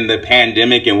other than the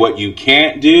pandemic and what you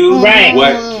can't do,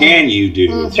 what can you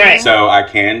do? So I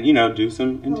can, you know, do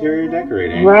some interior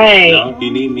decorating. You know, if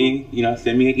you need me, you know,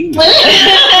 send me an email.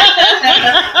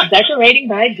 Decorating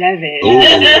by Devin.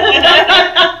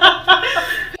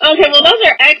 Okay, well, those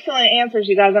are excellent answers,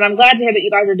 you guys. And I'm glad to hear that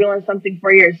you guys are doing something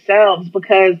for yourselves,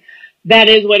 because that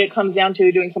is what it comes down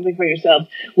to, doing something for yourselves.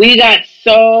 We got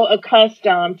so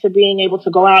accustomed to being able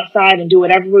to go outside and do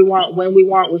whatever we want, when we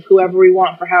want, with whoever we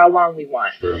want, for how long we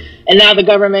want. And now the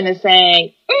government is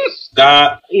saying,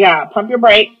 stop. Yeah, pump your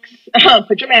brakes,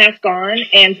 put your mask on,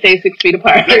 and stay 6 feet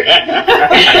apart.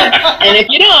 And if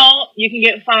you don't, you can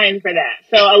get fined for that.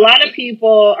 So a lot of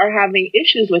people are having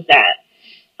issues with that.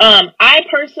 I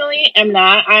personally am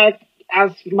not.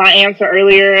 As my answer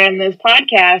earlier in this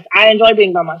podcast, I enjoy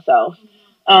being by myself.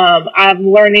 I'm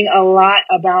learning a lot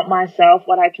about myself,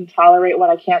 what I can tolerate,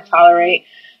 what I can't tolerate,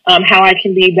 how I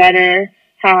can be better,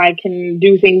 how I can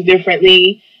do things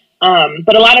differently.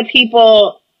 But a lot of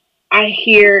people I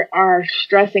hear are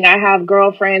stressing. I have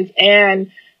girlfriends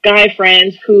and guy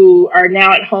friends who are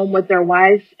now at home with their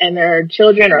wives and their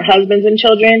children, or husbands and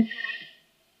children,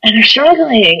 and they're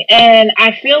struggling. And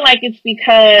I feel like it's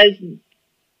because,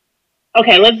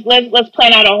 okay, let's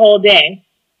plan out a whole day.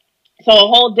 So a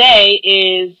whole day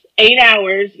is 8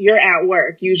 hours. You're at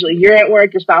work. Usually you're at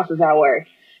work, your spouse is at work,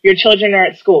 your children are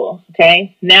at school.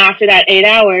 Okay. Now after that 8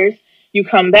 hours, you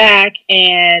come back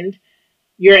and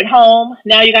you're at home.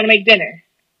 Now you got to make dinner,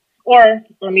 or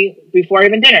before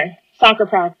even dinner, soccer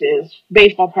practice,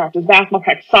 baseball practice, basketball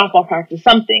practice, softball practice,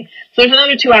 something. So there's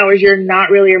another 2 hours you're not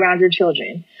really around your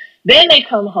children. Then they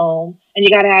come home and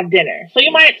you got to have dinner. So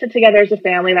you might sit together as a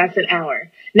family. That's an hour.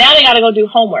 Now they got to go do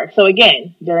homework. So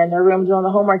again, they're in their room doing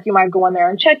the homework. You might go in there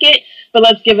and check it, but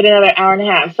let's give it another hour and a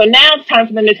half. So now it's time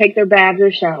for them to take their baths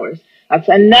or showers. That's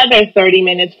another 30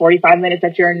 minutes, 45 minutes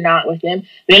that you're not with them.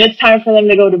 Then it's time for them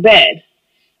to go to bed.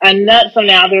 So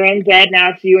now they're in bed. Now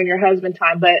it's you and your husband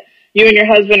time, but you and your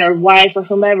husband or wife or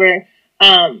whomever,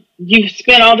 you've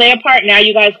spent all day apart. Now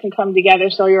you guys can come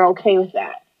together. So you're okay with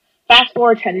that. Fast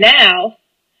forward to now,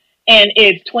 and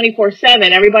it's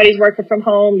 24/7. Everybody's working from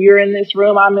home. You're in this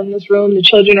room. I'm in this room. The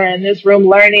children are in this room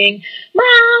learning. Mom,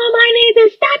 I need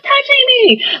this. Stop touching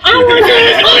me. I want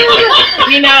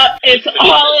this. It's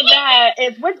all of that.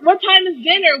 It's what time is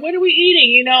dinner? What are we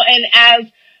eating? And as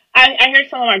I hear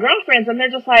some of my girlfriends, and they're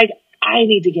just like, I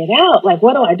need to get out. Like,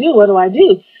 what do I do? What do I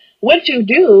do? What you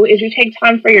do is you take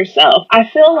time for yourself. I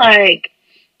feel like,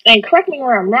 and correct me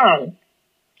where I'm wrong,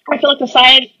 I feel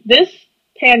like this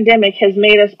pandemic has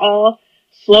made us all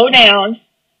slow down,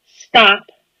 stop,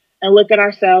 and look at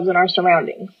ourselves and our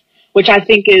surroundings, which I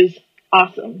think is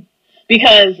awesome.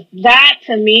 Because that,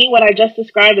 to me, what I just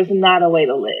described, is not a way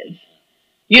to live.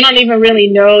 You don't even really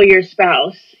know your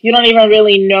spouse. You don't even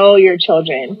really know your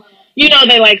children.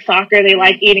 They like soccer, they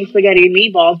like eating spaghetti and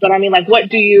meatballs, but what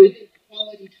do you,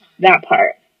 that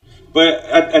part. But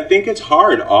I think it's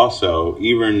hard also,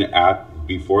 even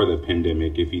before the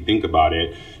pandemic, if you think about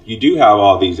it, you do have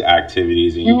all these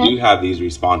activities and you do have these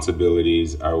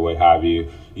responsibilities or what have you.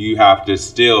 You have to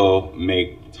still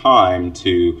make time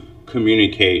to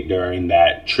communicate during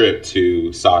that trip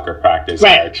to soccer practice,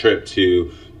 right, or a trip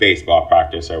to baseball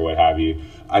practice or what have you.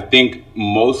 I think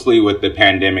mostly with the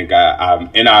pandemic,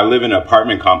 and I live in an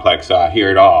apartment complex, so I hear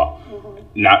it all.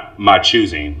 Not my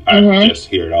choosing. I just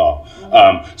hear it all.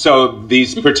 So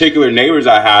these particular neighbors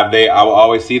I have, I will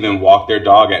always see them walk their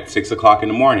dog at 6 o'clock in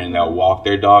the morning. They'll walk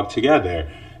their dog together.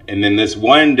 And then this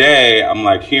one day, I'm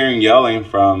like hearing yelling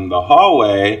from the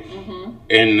hallway.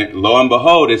 And lo and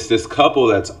behold, it's this couple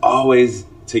that's always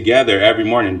together every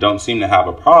morning, don't seem to have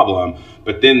a problem.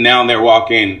 But then now they're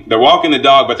walking the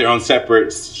dog, but they're on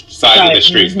separate sides of the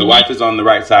streets. The wife is on the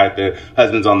right side, the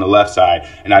husband's on the left side.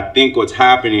 And I think what's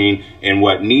happening and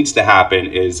what needs to happen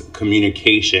is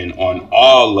communication on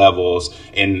all levels.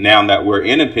 And now that we're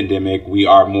in a pandemic, we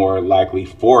are more likely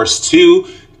forced to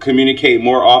communicate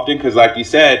more often, because like you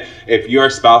said, if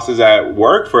your spouse is at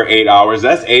work for 8 hours,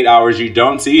 that's 8 hours you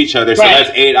don't see each other. So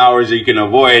that's 8 hours you can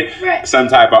avoid some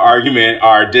type of argument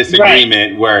or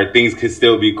disagreement where things could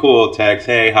still be cool. Text,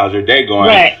 hey, how's your day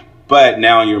going? But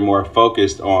now you're more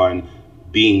focused on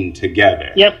being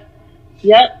together.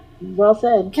 Yep. Well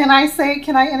said. Can I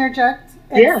interject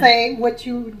and say what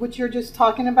you're just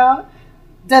talking about?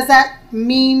 Does that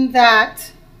mean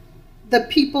that the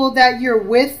people that you're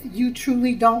with, you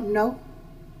truly don't know?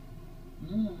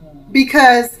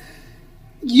 Because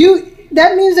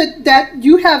that means that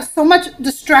you have so much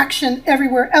distraction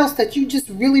everywhere else that you just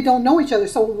really don't know each other.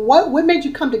 So what made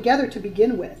you come together to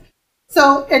begin with?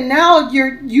 So, and now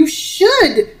you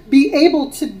should be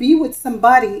able to be with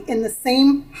somebody in the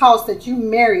same house that you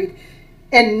married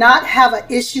and not have an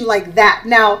issue like that.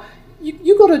 Now,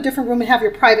 you go to a different room and have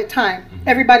your private time.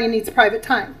 Everybody needs private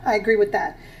time. I agree with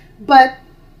that. But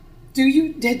did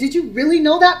you really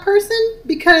know that person?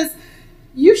 Because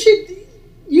it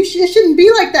shouldn't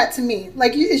be like that to me.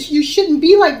 Like you shouldn't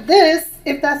be like this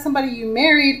if that's somebody you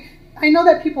married. I know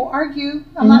that people argue.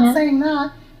 I'm not saying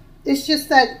that. It's just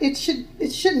that it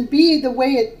shouldn't be the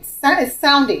way it's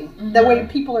sounding, the way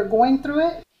people are going through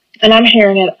it. And I'm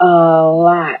hearing it a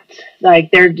lot. Like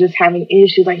they're just having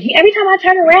issues. Like every time I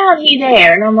turn around, he's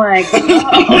there, and I'm like, oh.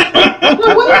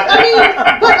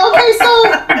 but okay, so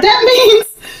that means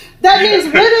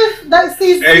what if that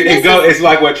sees it's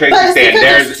like what Tracy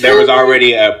said. There was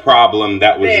already a problem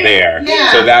that was there.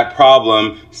 Yeah. So that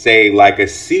problem, say like a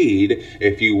seed,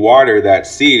 if you water that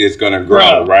seed, it's going to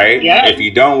grow, right? Yeah. If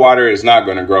you don't water, it's not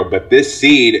going to grow. But this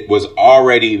seed was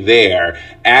already there.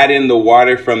 Add in the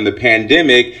water from the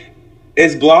pandemic,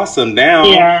 it's blossomed now.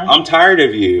 Yeah. I'm tired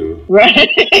of you. Right.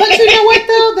 But you know what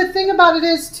though? The thing about it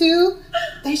is too,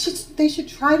 they should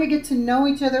try to get to know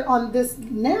each other on this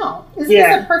now. Isn't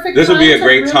this a perfect This would be a time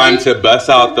great to time really- to bust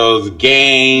out those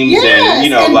games Yes, and, you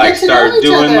know, and like get to start know each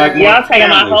doing other. like more Y'all taking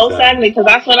my family whole stuff. segment because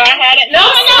that's what I had it. No.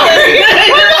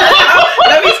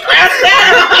 Let me scratch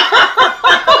that.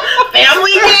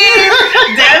 Family game.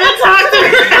 Devin talked to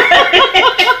me.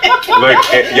 Look,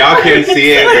 y'all can't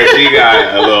see it, but she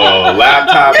got a little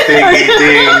laptop thingy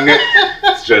thing.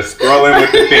 It's just scrolling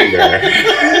with the finger.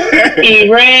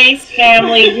 Erase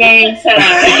family game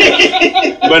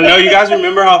time. But no, you guys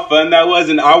remember how fun that was?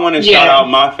 And I want to shout Yeah. out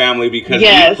my family because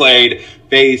Yes. we played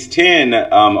Phase 10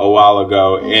 a while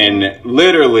ago. And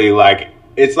literally, like,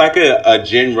 it's like a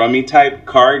gin rummy type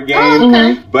card game. Oh,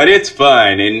 okay. But it's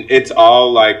fun, and it's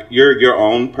all like you're your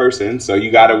own person, so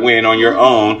you got to win on your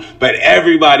own. But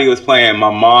everybody was playing.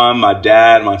 My mom, my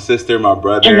dad, my sister, my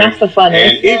brother, And that's the funnest.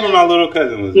 and even my little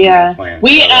cousin was Yeah. playing.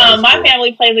 We So that was my cool.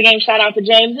 family plays a game, shout out to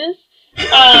James's.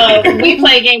 We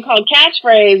play a game called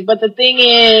Catchphrase, but the thing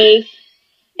is,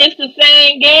 it's the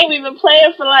same game we've been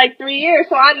playing for like 3 years,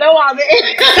 so I know all the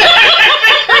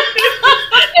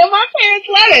and my parents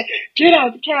love it. Get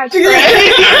out the catchphrase.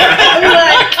 I'm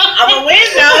like, I'm a win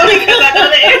though because I know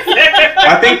the answer.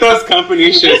 I think those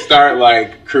companies should start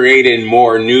like creating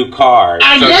more new cards.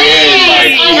 I So guess. then, I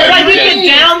you know, Like you you just-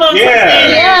 can download Yeah.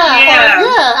 something.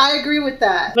 Yeah, I agree with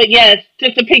that. But yes,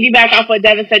 just to piggyback off what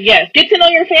Devin said, yes, get to know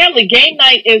your family. Game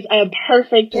night is a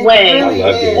perfect It way. really I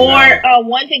love is. game Or night.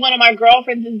 one thing one of my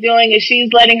girlfriends is doing is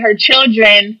she's letting her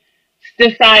children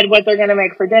decide what they're going to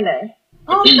make for dinner.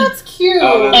 Oh, that's cute.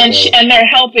 Oh, that's- And they're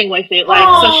helping with it. Like,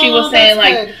 so she was Oh, saying, that's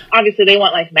like, good. obviously they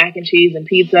want like mac and cheese and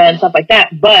pizza and stuff like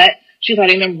that, but she's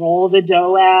letting them roll the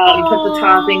dough out and put the Aw.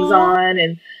 toppings on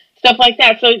and stuff like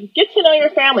that. So get to know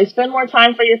your family. Spend more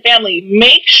time for your family.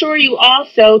 Make sure you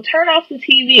also turn off the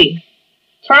TV.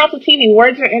 Turn off the TV.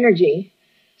 Words are energy.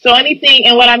 So anything,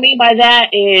 and what I mean by that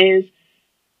is,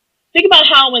 think about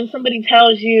how when somebody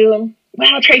tells you,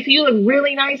 wow, Tracy, you look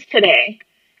really nice today,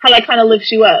 how that kind of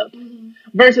lifts you up.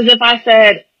 Versus if I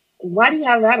said, why do you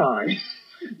have that on?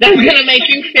 That's going to make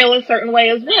you feel a certain way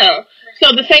as well.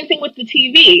 So the same thing with the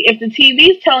TV. If the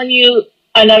TV is telling you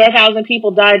another 1,000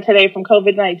 people died today from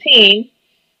COVID-19,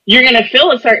 you're going to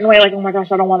feel a certain way, like, oh my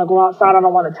gosh, I don't want to go outside. I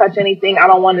don't want to touch anything. I'm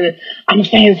going to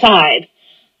stay inside.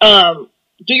 Do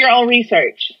your own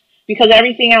research because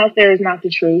everything out there is not the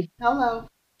truth. Hello.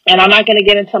 And I'm not going to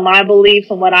get into my beliefs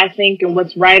and what I think and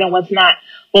what's right and what's not.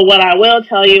 But what I will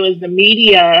tell you is the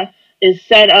media is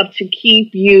set up to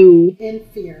keep you In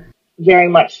fear. very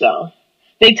much so.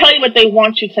 They tell you what they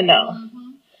want you to know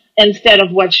instead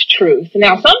of what's truth.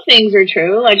 Now, some things are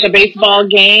true, like the baseball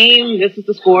game, this is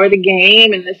the score of the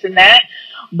game and this and that.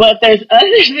 But there's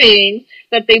other things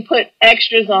that they put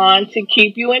extras on to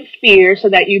keep you in fear so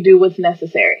that you do what's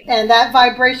necessary. And that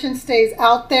vibration stays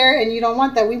out there, and you don't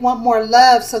want that. We want more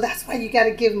love, so that's why you got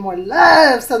to give more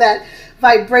love, so that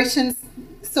vibrations,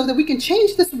 so that we can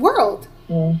change this world.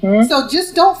 Mm-hmm. So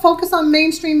just don't focus on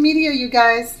mainstream media, you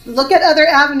guys. Look at other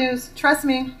avenues. Trust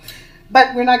me.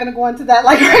 But we're not going to go into that,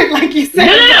 like you said.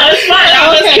 No, it's fine.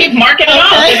 I'll just keep marking it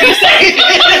off if you say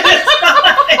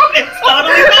It's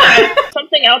totally fine.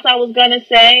 Something else I was going to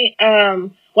say,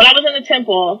 when I was in the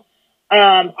temple,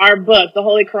 our book, The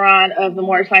Holy Quran of the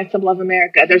Moorish Science Temple of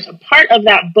America, there's a part of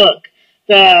that book,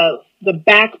 the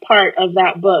back part of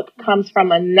that book comes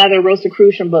from another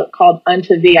Rosicrucian book called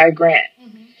Unto Thee I Grant.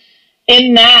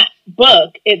 In that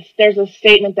book, there's a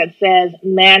statement that says,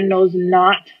 man knows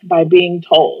not by being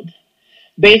told.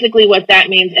 Basically what that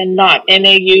means, and not,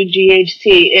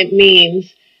 N-A-U-G-H-T, it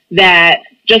means that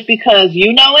just because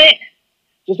you know it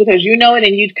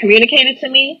and you communicate it to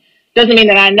me, doesn't mean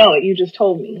that I know it. You just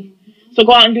told me. So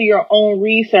go out and do your own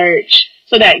research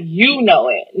so that you know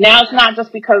it. Now it's not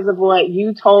just because of what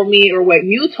you told me or what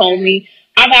you told me.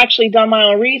 I've actually done my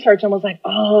own research and was like,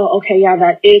 oh, okay, yeah,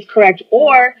 that is correct.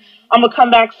 Or I'm going to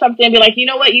come back something and be like, you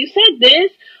know what, you said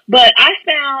this, but I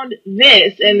found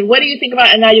this. And what do you think about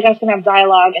it? And now you guys can have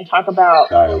dialogue and talk about.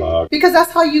 Dialogue. Because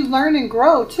that's how you learn and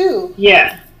grow, too,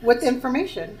 Yeah. with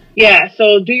information. Yeah.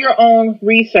 So do your own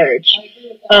research.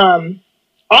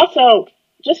 Also,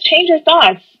 just change your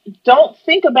thoughts. Don't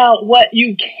think about what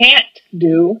you can't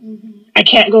do. I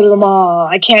can't go to the mall.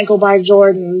 I can't go buy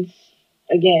Jordans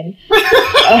again.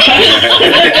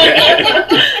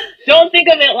 Don't think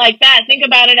of it like that. Think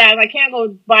about it as I can't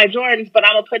go buy Jordans, but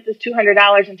I'm going to put this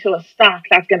 $200 into a stock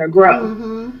that's going to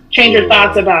grow. Change your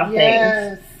thoughts about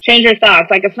Yes. things. Change your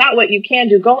thoughts. Like, it's not what you can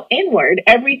do. Go inward.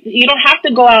 You don't have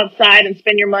to go outside and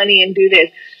spend your money and do this.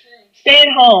 Stay at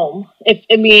home.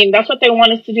 That's what they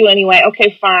want us to do anyway.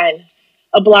 Okay, fine.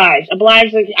 Oblige.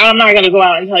 I'm not going to go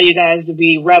out and tell you guys to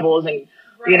be rebels and,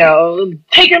 you know,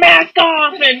 take your mask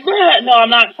off and, no, I'm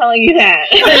not telling you that.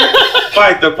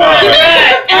 Fight the power.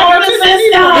 That's not what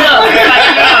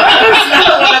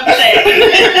I'm saying.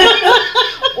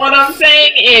 What I'm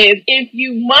saying is, if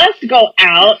you must go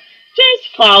out,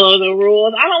 just follow the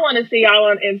rules. I don't want to see y'all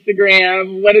on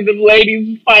Instagram, one of the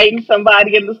ladies fighting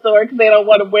somebody in the store because they don't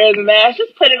want to wear the mask.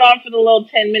 Just put it on for the little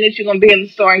 10 minutes you're going to be in the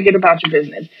store and get about your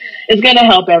business. It's going to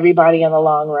help everybody in the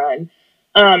long run.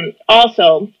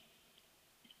 Also,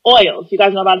 oils. You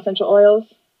guys know about essential oils?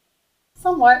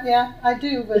 Somewhat, yeah, I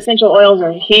do. But Essential oils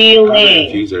are healing. I'm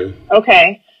an infuser.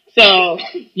 Okay. So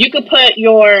you could put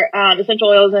your essential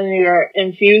oils in your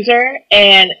infuser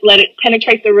and let it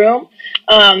penetrate the room.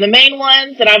 The main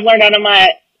ones that I've learned out of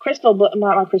my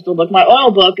my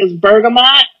oil book is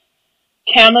bergamot,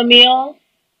 chamomile,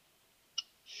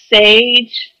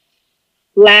 sage,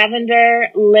 lavender,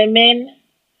 lemon,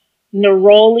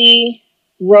 neroli,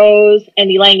 rose,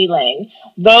 and ylang ylang.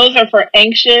 Those are for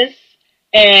anxious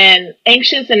and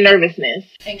nervousness.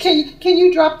 can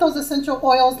you drop those essential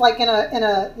oils like in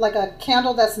a like a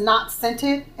candle that's not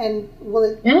scented, and will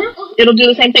it? Mm-hmm. It'll do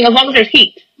the same thing as long as there's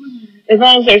heat. As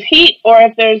long as there's heat, or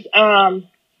if there's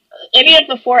any of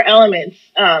the 4 elements,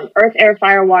 earth, air,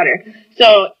 fire, water.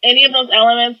 So any of those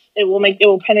elements, it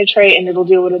will penetrate and it'll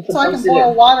do what it's So I supposed can to do.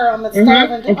 boil water on the stove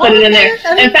And put it in there.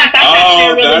 In fact, that's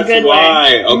actually a really good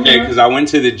way. Okay, because I went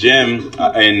to the gym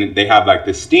and they have like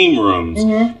the steam rooms.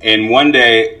 And one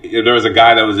day there was a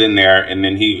guy that was in there, and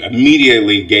then he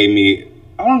immediately gave me,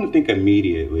 I don't think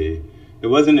immediately. It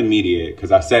wasn't immediate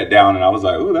because I sat down and I was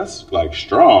like, "Ooh, that's like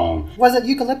strong." Was it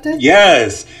eucalyptus?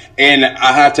 Yes. And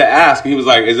I had to ask. He was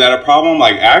like, "Is that a problem?"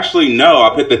 Like, actually, no.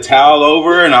 I put the towel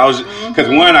over, and I was, because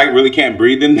one, I really can't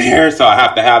breathe in there, so I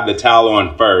have to have the towel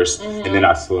on first, and then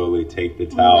I slowly take the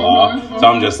towel off. So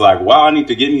I'm just like, wow, I need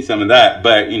to get me some of that.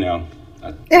 But, you know.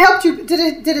 It helped you. Did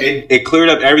it? It cleared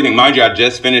up everything. Mind you, I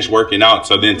just finished working out,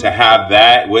 so then to have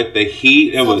that with the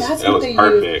heat, it was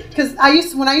perfect.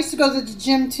 Because when I used to go to the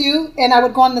gym too, and I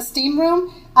would go in the steam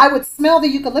room, I would smell the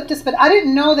eucalyptus, but I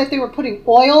didn't know that they were putting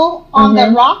oil on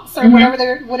the rocks or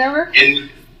whatever.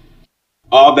 And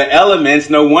all the elements,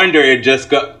 no wonder it just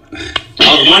got. I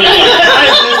was wondering, why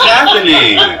is this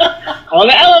happening? All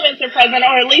the elements are present,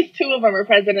 or at least 2 of them are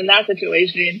present in that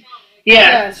situation.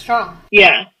 Yeah, it's strong.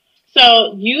 Yeah.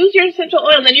 So use your essential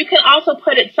oils, and you can also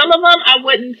put it, some of them I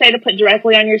wouldn't say to put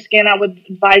directly on your skin. I would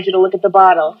advise you to look at the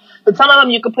bottle. But some of them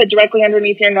you could put directly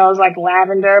underneath your nose, like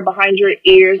lavender, behind your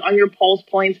ears, on your pulse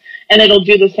points, and it'll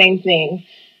do the same thing.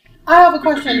 I have a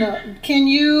question though. Can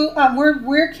you,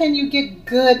 where can you get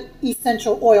good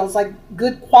essential oils, like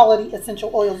good quality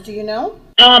essential oils? Do you know?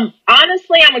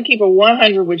 Honestly, I'm going to keep it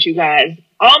 100 with you guys.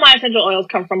 All my essential oils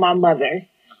come from my mother.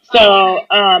 So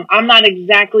I'm not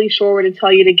exactly sure where to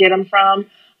tell you to get them from.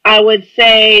 I would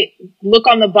say look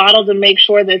on the bottle to make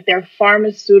sure that they're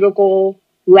pharmaceutical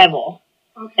level.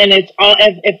 Okay. And it's all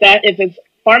if it's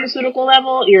pharmaceutical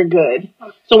level, you're good.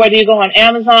 Okay. So whether you go on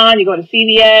Amazon, you go to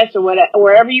CVS, or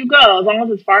wherever you go, as long as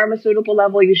it's pharmaceutical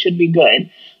level, you should be good.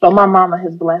 But my mama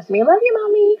has blessed me. Love you,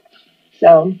 mommy.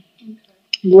 So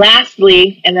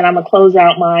lastly, and then I'm gonna close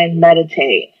out mine,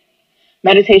 meditate.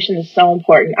 Meditation is so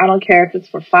important. I don't care if it's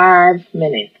for 5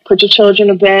 minutes. Put your children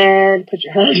to bed. Put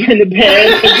your husband to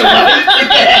bed. Put your wife to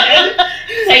bed.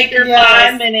 Take your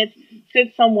 5 minutes.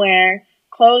 Sit somewhere.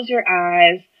 Close your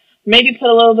eyes. Maybe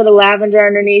put a little bit of lavender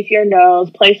underneath your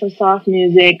nose. Play some soft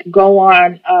music. Go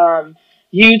on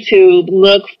YouTube.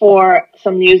 Look for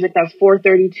some music that's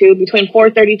 432, between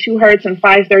 432 hertz and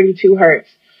 532 hertz.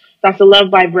 That's a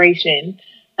love vibration.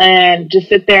 And just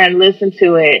sit there and listen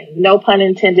to it. No pun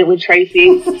intended with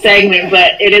Tracy's segment,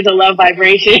 but it is a love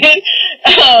vibration.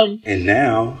 And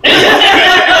now.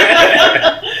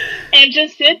 And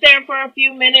just sit there for a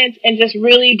few minutes and just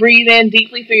really breathe in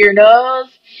deeply through your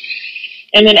nose.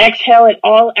 And then exhale it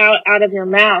all out of your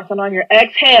mouth. And on your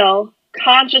exhale,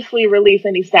 consciously release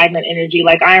any stagnant energy,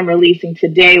 like I am releasing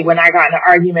today when I got in an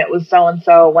argument with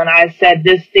so-and-so, when I said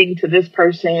this thing to this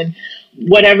person.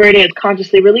 Whatever it is,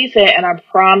 consciously release it, and I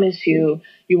promise you,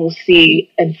 you will see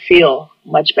and feel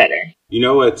much better. You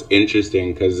know what's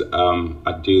interesting? Because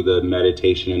I do the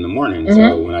meditation in the morning.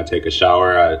 So when I take a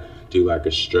shower, I do like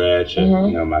a stretch and,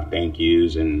 you know, my thank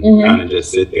yous and kind of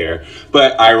just sit there.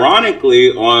 But ironically,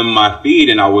 on my feed,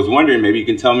 and I was wondering, maybe you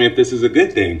can tell me if this is a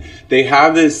good thing, they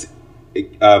have this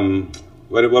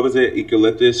what was it?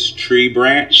 Eucalyptus tree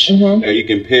branch that you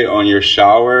can put on your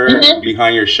shower,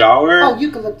 behind your shower. Oh,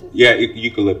 eucalyptus. Yeah,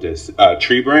 eucalyptus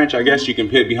tree branch. I guess you can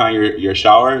put behind your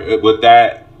shower. Would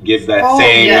that give that Oh,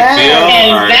 same yes. feel?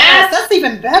 And Or- That's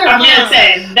even better. I'm huh? gonna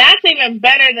say that's even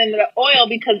better than the oil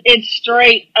because it's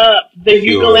straight up the Pure.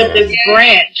 eucalyptus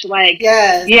branch. Like,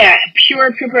 Yes. yeah,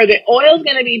 pure. The oil's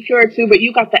gonna be pure too, but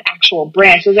you got the actual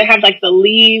branch. Does it have like the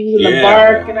leaves and the Yeah.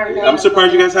 bark and everything? I'm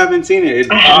surprised you guys haven't seen it.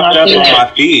 It I have popped not up seen on it. my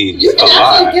feed You a can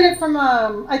lot. actually get it from,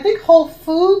 I think Whole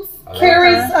Foods Okay.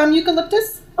 carries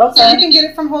eucalyptus. So Okay. you can get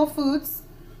it from Whole Foods.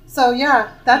 So yeah,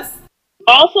 that's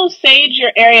Also, sage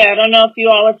your area. I don't know if you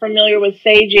all are familiar with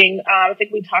saging. I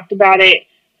think we talked about it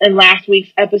in last week's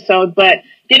episode, but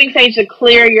getting sage to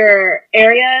clear your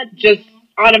area just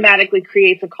automatically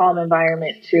creates a calm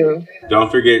environment too. Don't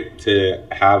forget to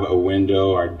have a window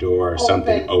or door or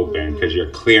something open because you're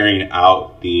clearing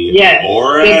out the Yes,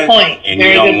 aura. good point. And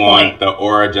Very you don't good want point. the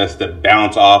aura just to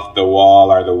bounce off the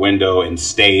wall or the window and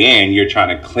stay in. You're trying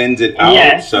to cleanse it out.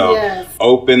 Yes. So Yes.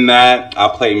 open that. I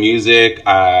play music.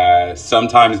 I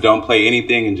sometimes don't play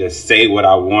anything and just say what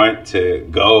I want to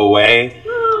go away.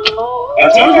 I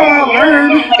told you I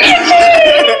learned.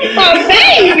 Oh,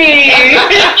 baby!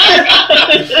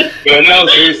 But no,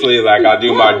 seriously, like I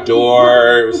do my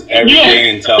doors,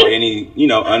 everything, and tell any,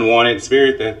 unwanted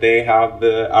spirit that they have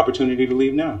the opportunity to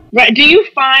leave now. Right. Do you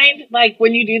find, like,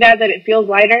 when you do that it feels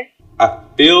lighter? I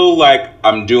feel like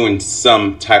I'm doing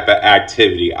some type of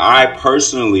activity. I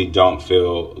personally don't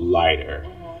feel lighter.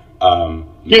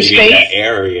 Maybe space? the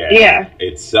area Yeah.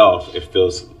 itself, it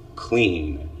feels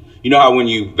clean. You know how when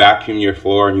you vacuum your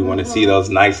floor and you want to see those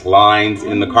nice lines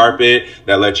in the carpet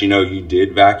that let you know you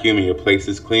did vacuum and your place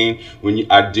is clean? When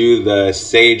I do the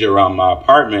sage around my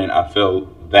apartment, I feel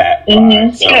that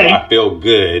vibe. So Good. I feel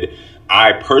good.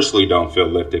 I personally don't feel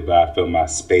lifted, but I feel my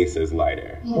space is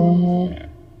lighter. Yeah.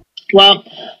 Well,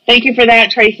 thank you for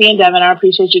that, Tracy and Devin. I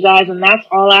appreciate you guys. And that's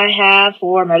all I have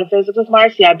for Metaphysics with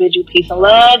Marcy. I bid you peace and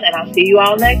love, and I'll see you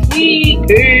all next week.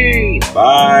 Peace.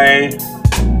 Bye.